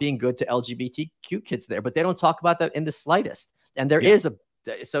they're not being good to LGBTQ kids there, but they don't talk about that in the slightest. And there is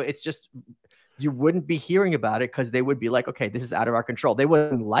so it's just, you wouldn't be hearing about it because they would be like, okay, this is out of our control. They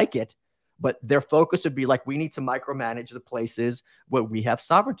wouldn't like it, but their focus would be like, we need to micromanage the places where we have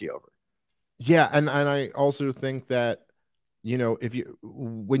sovereignty over. Yeah. And I also think that you know,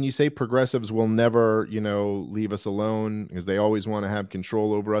 when you say progressives will never, you know, leave us alone because they always want to have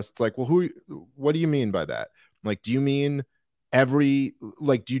control over us, it's like, well, what do you mean by that? Like, do you mean do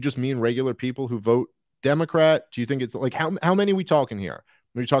you just mean regular people who vote Democrat? Do you think it's like, how many are we talking here?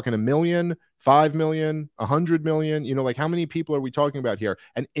 Are we talking 1 million, 5 million, 100 million? You know, like, how many people are we talking about here?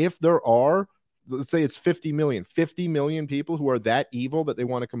 And if there are, let's say it's 50 million people who are that evil that they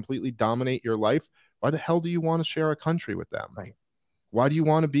want to completely dominate your life, why the hell do you want to share a country with them? Right. Why do you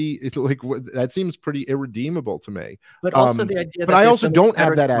want to be, it's like, that seems pretty irredeemable to me. But also the idea that but I also so don't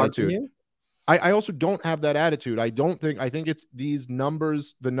have that attitude. You? I also don't have that attitude. I think it's these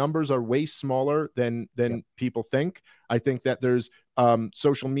numbers. The numbers are way smaller than people think. I think that there's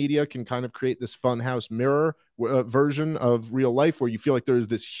social media can kind of create this funhouse mirror version of real life where you feel like there's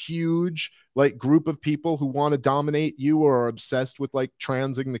this huge like group of people who want to dominate you or are obsessed with like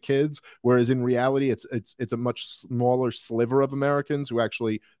transing the kids, whereas in reality it's a much smaller sliver of Americans who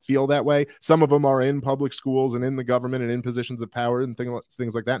actually feel that way. Some of them are in public schools and in the government and in positions of power and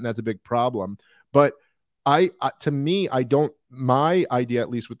things like that, and that's a big problem. But to me, my idea, at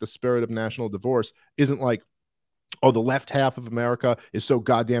least with the spirit of national divorce, isn't like, oh, the left half of America is so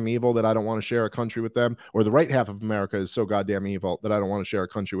goddamn evil that I don't want to share a country with them, or the right half of America is so goddamn evil that I don't want to share a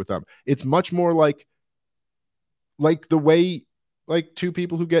country with them. It's much more like the way like two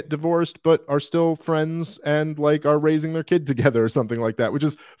people who get divorced but are still friends and like are raising their kid together or something like that, which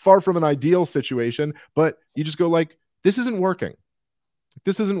is far from an ideal situation, but you just go like, this isn't working.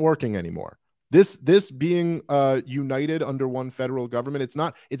 This isn't working anymore. This being united under one federal government,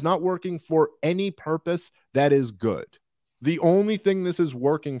 it's not working for any purpose that is good. The only thing this is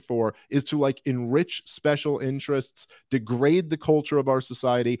working for is to like enrich special interests, degrade the culture of our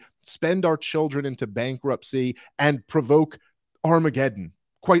society, spend our children into bankruptcy, and provoke Armageddon,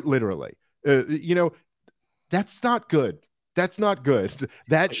 quite literally. You know, that's not good. That's not good.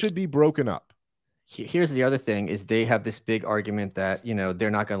 That should be broken up. Here's the other thing is they have this big argument that, you know,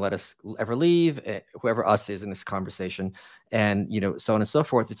 they're not going to let us ever leave, whoever us is in this conversation, and, you know, so on and so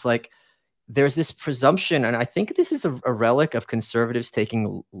forth. It's like there's this presumption, and I think this is a relic of conservatives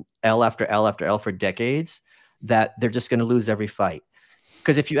taking L after L after L for decades, that they're just going to lose every fight.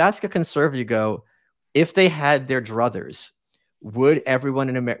 Because if you ask a conservative, you go, if they had their druthers, would everyone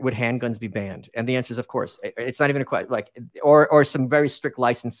in America, would handguns be banned? And the answer is, of course. It's not even a question, like, or some very strict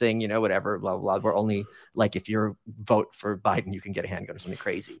licensing, you know, whatever, blah, blah, blah. We're only like, if you vote for Biden, you can get a handgun or something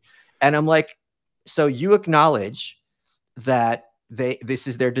crazy. And I'm like, so you acknowledge that this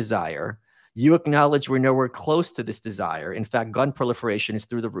is their desire. You acknowledge we're nowhere close to this desire. In fact, gun proliferation is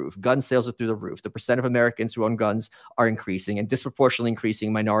through the roof. Gun sales are through the roof. The percent of Americans who own guns are increasing, and disproportionately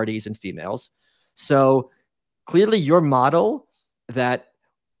increasing minorities and females. So clearly your model that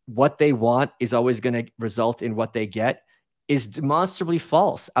what they want is always going to result in what they get is demonstrably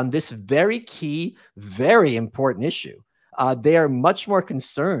false on this very key, very important issue. They are much more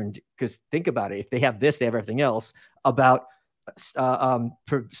concerned, because think about it, if they have this, they have everything else, about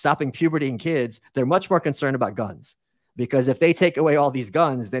stopping puberty in kids. They're much more concerned about guns, because if they take away all these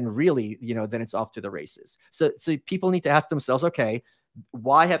guns, then really, you know, then it's off to the races. So people need to ask themselves, okay,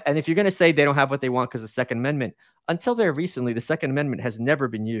 and if you're going to say they don't have what they want because of the Second Amendment, until very recently, the Second Amendment has never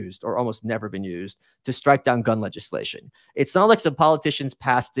been used, or almost never been used, to strike down gun legislation. It's not like some politicians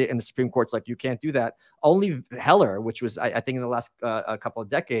passed it and the Supreme Court's like, you can't do that. Only Heller, which was, I think in the last a couple of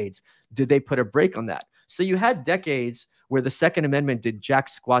decades, did they put a break on that. So you had decades where the Second Amendment did jack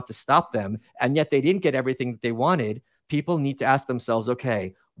squat to stop them, and yet they didn't get everything that they wanted. People need to ask themselves,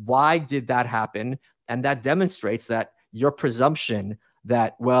 okay, why did that happen? And that demonstrates that your presumption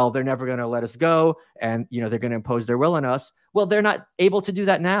that, well, they're never going to let us go, and, you know, they're going to impose their will on us. Well, they're not able to do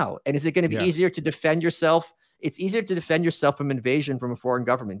that now. And is it going to be easier to defend yourself? It's easier to defend yourself from invasion from a foreign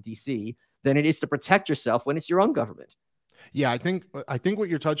government, DC, than it is to protect yourself when it's your own government. Yeah, I think what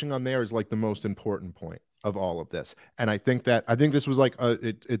you're touching on there is like the most important point of all of this. And I think this was like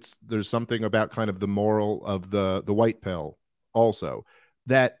there's something about kind of the moral of the white pill also,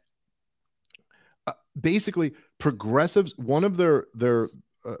 that basically progressives, one of their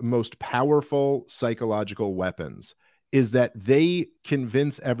most powerful psychological weapons is that they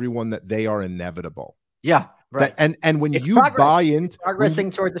convince everyone that they are inevitable. Yeah, right. And when it's you progress. buy into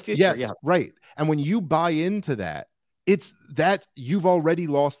progressing toward the future. Yes, yeah. Right. And when you buy into that, it's that you've already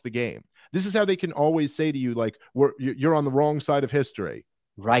lost the game. This is how they can always say to you, like, you're on the wrong side of history.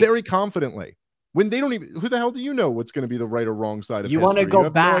 Right. Very confidently. When they don't even, who the hell do you know what's going to be the right or wrong side of history? You want to go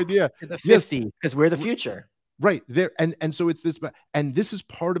back no idea. to the 50s because we're the future. Right there. And so it's this, and this is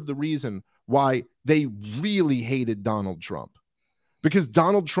part of the reason why they really hated Donald Trump, because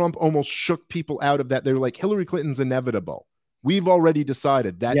Donald Trump almost shook people out of that. They were like, Hillary Clinton's inevitable. we've already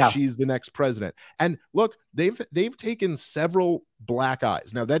decided that Yeah. she's the next president. And look, they've taken several black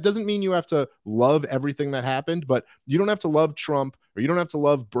eyes. Now, that doesn't mean you have to love everything that happened, but you don't have to love Trump, or you don't have to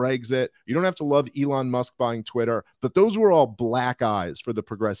love Brexit. You don't have to love Elon Musk buying Twitter. But those were all black eyes for the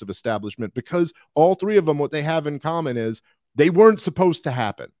progressive establishment, because all three of them, what they have in common is they weren't supposed to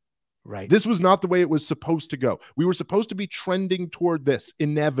happen. Right. This was not the way it was supposed to go. We were supposed to be trending toward this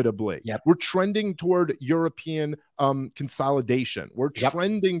inevitably. Yep. We're trending toward European consolidation. We're Yep.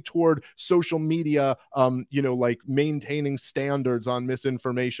 trending toward social media, like maintaining standards on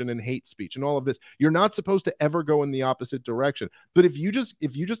misinformation and hate speech and all of this. You're not supposed to ever go in the opposite direction. But if you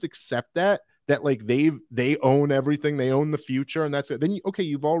just accept that like they own everything, they own the future, and that's it, then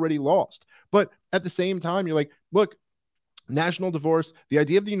you've already lost. But at the same time, you're like, look, national divorce, the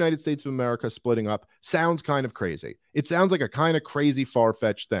idea of the United States of America splitting up sounds kind of crazy. It sounds like a kind of crazy,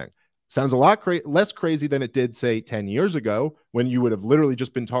 far-fetched thing. Sounds a lot less crazy than it did, say, 10 years ago, when you would have literally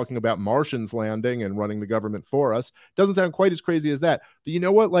just been talking about Martians landing and running the government for us. Doesn't sound quite as crazy as that. But you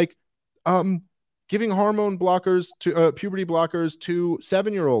know what? Like, giving hormone blockers to puberty blockers to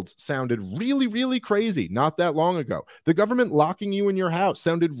 7-year-olds sounded really, really crazy not that long ago. The government locking you in your house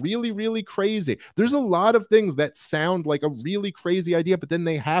sounded really, really crazy. There's a lot of things that sound like a really crazy idea, but then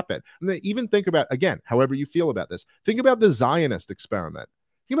they happen. And they even think about, again, however you feel about this, think about the Zionist experiment.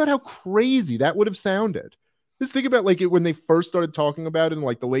 Think about how crazy that would have sounded. Just think about like it when they first started talking about it in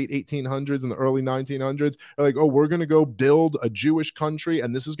like the late 1800s and the early 1900s. They're like, oh, we're going to go build a Jewish country,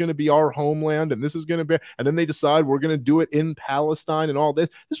 and this is going to be our homeland, and this is going to be, and then they decide we're going to do it in Palestine and all this.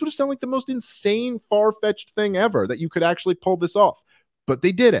 This would have sounded like the most insane, far-fetched thing ever that you could actually pull this off. But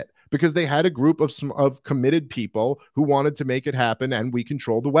they did it because they had a group of committed people who wanted to make it happen, and we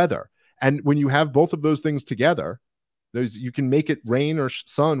control the weather. And when you have both of those things together, you can make it rain or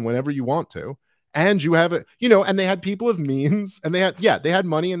sun whenever you want to. And you have it, and they had people of means, and they had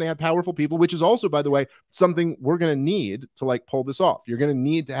money, and they had powerful people, which is also, by the way, something we're going to need to like pull this off. You're going to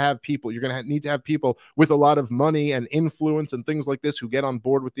need to have people. You're going to need to have people with a lot of money and influence and things like this who get on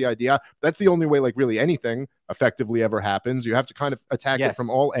board with the idea. That's the only way, like really anything effectively ever happens. You have to kind of attack it from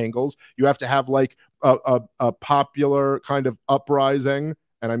all angles. You have to have like a popular kind of uprising.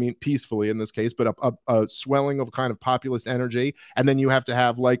 And I mean peacefully in this case, but a swelling of kind of populist energy. And then you have to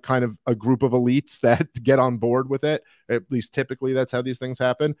have like kind of a group of elites that get on board with it. At least typically that's how these things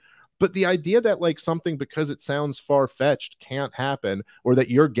happen. But the idea that like something, because it sounds far-fetched, can't happen, or that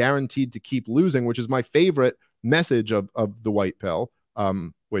you're guaranteed to keep losing, which is my favorite message of the white pill,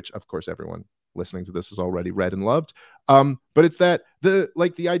 which of course everyone listening to this has already read and loved. But it's that the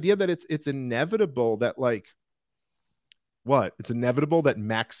idea that it's inevitable that like, it's inevitable that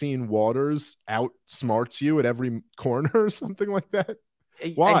Maxine Waters outsmarts you at every corner or something like that?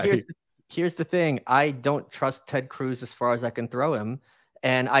 Why? And here's the thing. I don't trust Ted Cruz as far as I can throw him.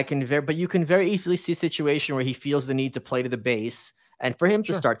 And but you can very easily see a situation where he feels the need to play to the base and for him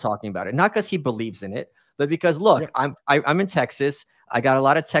to start talking about it. Not because he believes in it, but because look, I'm in Texas. I got a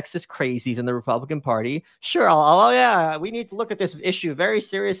lot of Texas crazies in the Republican Party. Sure. We need to look at this issue very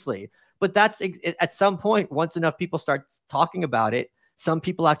seriously. But that's at some point, once enough people start talking about it, some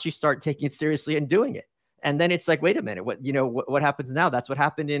people actually start taking it seriously and doing it. And then it's like, wait a minute, what happens now? That's what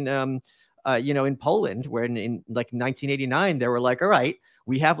happened in, in Poland, where in like 1989, they were like, all right,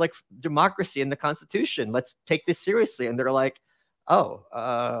 we have like democracy in the Constitution. Let's take this seriously. And they're like,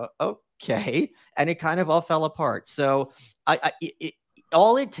 oh, okay. And it kind of all fell apart. So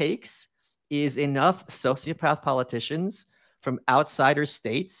all it takes is enough sociopath politicians from outsider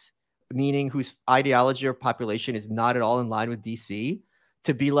states, meaning whose ideology or population is not at all in line with DC,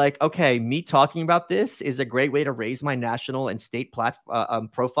 to be like, okay, me talking about this is a great way to raise my national and state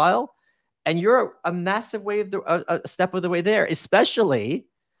profile. And you're a massive way of a step of the way there, especially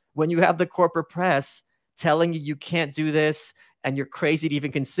when you have the corporate press telling you can't do this and you're crazy to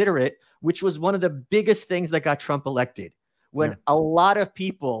even consider it, which was one of the biggest things that got Trump elected. When a lot of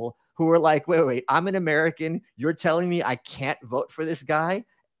people who were like, wait, I'm an American. You're telling me I can't vote for this guy.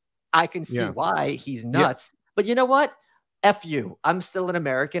 I can see why he's nuts. But you know what? F you. I'm still an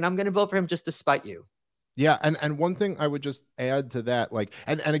American. I'm going to vote for him just to spite you. Yeah, and one thing I would just add to that, like,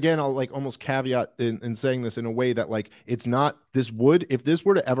 and again, I'll like almost caveat in saying this in a way that like it's not, if this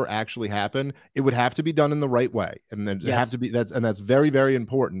were to ever actually happen, it would have to be done in the right way, and then have to be that's very, very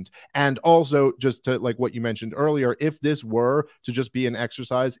important. And also, just to like what you mentioned earlier, if this were to just be an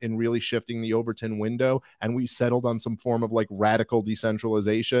exercise in really shifting the Overton window, and we settled on some form of like radical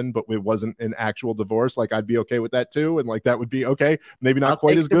decentralization, but it wasn't an actual divorce, like I'd be okay with that too, and like that would be okay, maybe not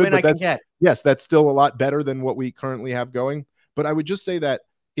quite as good, but that's still a lot better than what we currently have going. But I would just say that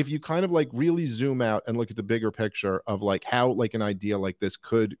if you kind of like really zoom out and look at the bigger picture of like how like an idea like this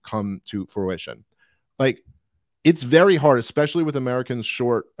could come to fruition, like it's very hard, especially with Americans'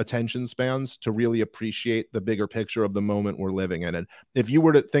 short attention spans, to really appreciate the bigger picture of the moment we're living in. And if you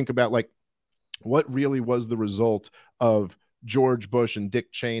were to think about like what really was the result of George Bush and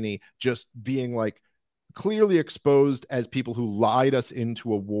Dick Cheney just being like clearly exposed as people who lied us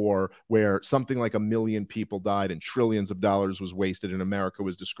into a war where something like 1 million people died and trillions of dollars was wasted and America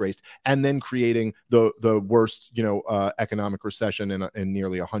was disgraced, and then creating the worst, economic recession in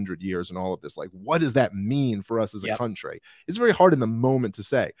nearly 100 years and all of this. Like, what does that mean for us as a country? It's very hard in the moment to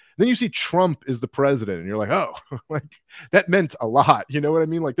say. Then you see Trump is the president and you're like, oh, like that meant a lot. You know what I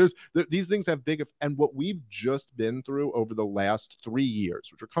mean? Like these things have big, and what we've just been through over the last 3 years,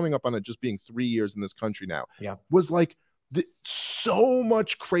 which are coming up on it just being 3 years in this country now, was like so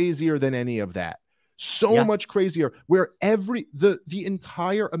much crazier than any of that. So much crazier, where the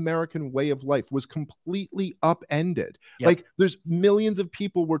entire American way of life was completely upended. Like there's millions of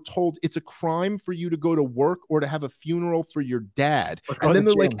people were told it's a crime for you to go to work or to have a funeral for your dad. And then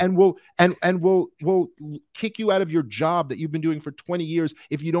they're like, and we'll kick you out of your job that you've been doing for 20 years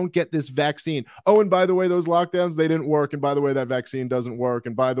if you don't get this vaccine. Oh, and by the way, those lockdowns, they didn't work. And by the way, that vaccine doesn't work.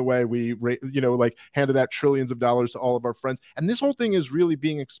 And by the way, we, like handed out trillions of dollars to all of our friends. And this whole thing is really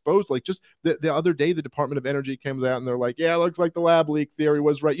being exposed. Like just the other day, the Department of Energy comes out and they're like, yeah, it looks like the lab leak theory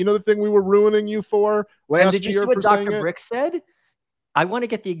was right. You know, the thing we were ruining you for last year. Did you see what Dr. Brick said? I want to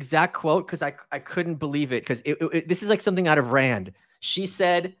get the exact quote because I couldn't believe it, because this is like something out of Rand. She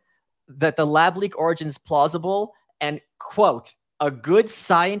said that the lab leak origin is plausible and, quote, a good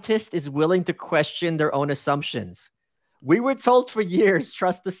scientist is willing to question their own assumptions. We were told for years,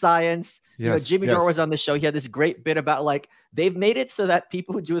 trust the science. Jimmy Dore was on the show. He had this great bit about like, they've made it so that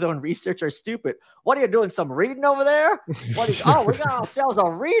people who do their own research are stupid. What are you doing? Some reading over there? We got ourselves a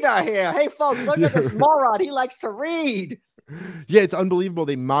reader here. Hey, folks, look at this moron. He likes to read. Yeah, it's unbelievable.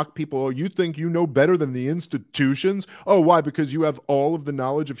 They mock people. Oh, you think you know better than the institutions? Oh, why? Because you have all of the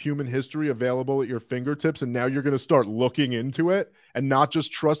knowledge of human history available at your fingertips, and now you're going to start looking into it and not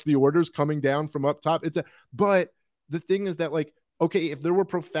just trust the orders coming down from up top. But the thing is that, like, okay, if there were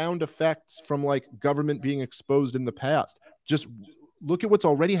profound effects from like government being exposed in the past, just look at what's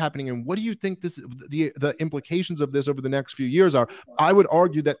already happening. And what do you think the implications of this over the next few years are? I would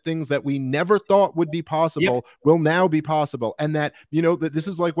argue that things that we never thought would be possible will now be possible. And that, that this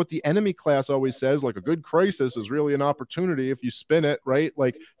is like what the enemy class always says, like a good crisis is really an opportunity if you spin it, right?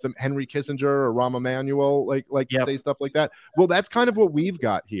 Like some Henry Kissinger or Rahm Emanuel, say stuff like that. Well, that's kind of what we've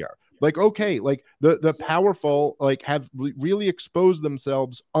got here. Like, okay, like the powerful like have really exposed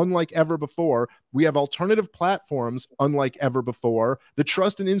themselves unlike ever before. We have alternative platforms unlike ever before. The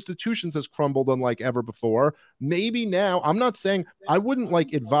trust in institutions has crumbled unlike ever before. Maybe now, I'm not saying, I wouldn't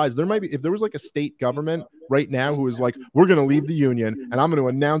like advise, there might be, if there was like a state government right now who is like, we're going to leave the union and I'm going to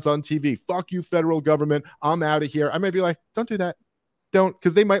announce on TV, fuck you federal government, I'm out of here. I might be like, don't do that. Don't,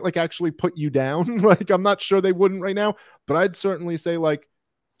 because they might like actually put you down. Like, I'm not sure they wouldn't right now, but I'd certainly say like,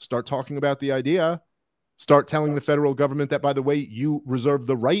 start talking about the idea. Start telling the federal government that, by the way, you reserve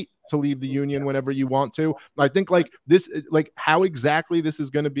the right to leave the union whenever you want to. I think like this, like how exactly this is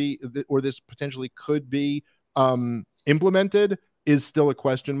going to be, or this potentially could be implemented, is still a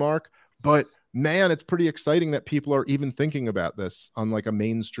question mark. But man, it's pretty exciting that people are even thinking about this on like a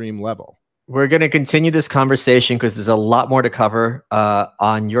mainstream level. We're going to continue this conversation because there's a lot more to cover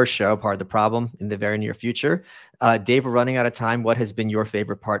on your show, Part of the Problem, in the very near future. Dave, we're running out of time. What has been your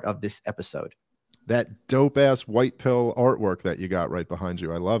favorite part of this episode? That dope-ass white pill artwork that you got right behind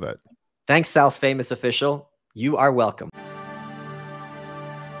you. I love it. Thanks, South's Famous Official. You are welcome.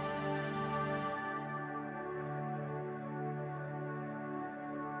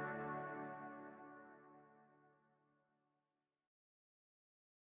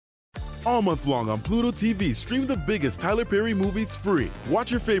 All month long on Pluto TV, stream the biggest Tyler Perry movies free. Watch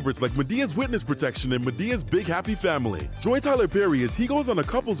your favorites like Medea's Witness Protection and Medea's Big Happy Family. Join Tyler Perry as he goes on a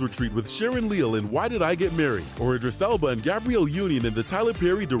couples retreat with Sharon Leal in Why Did I Get Married? Or Idris Elba and Gabrielle Union in the Tyler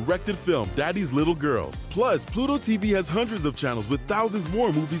Perry directed film Daddy's Little Girls. Plus, Pluto TV has hundreds of channels with thousands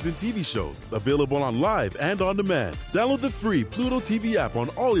more movies and TV shows. Available on live and on demand. Download the free Pluto TV app on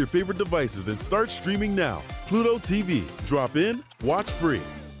all your favorite devices and start streaming now. Pluto TV. Drop in, watch free.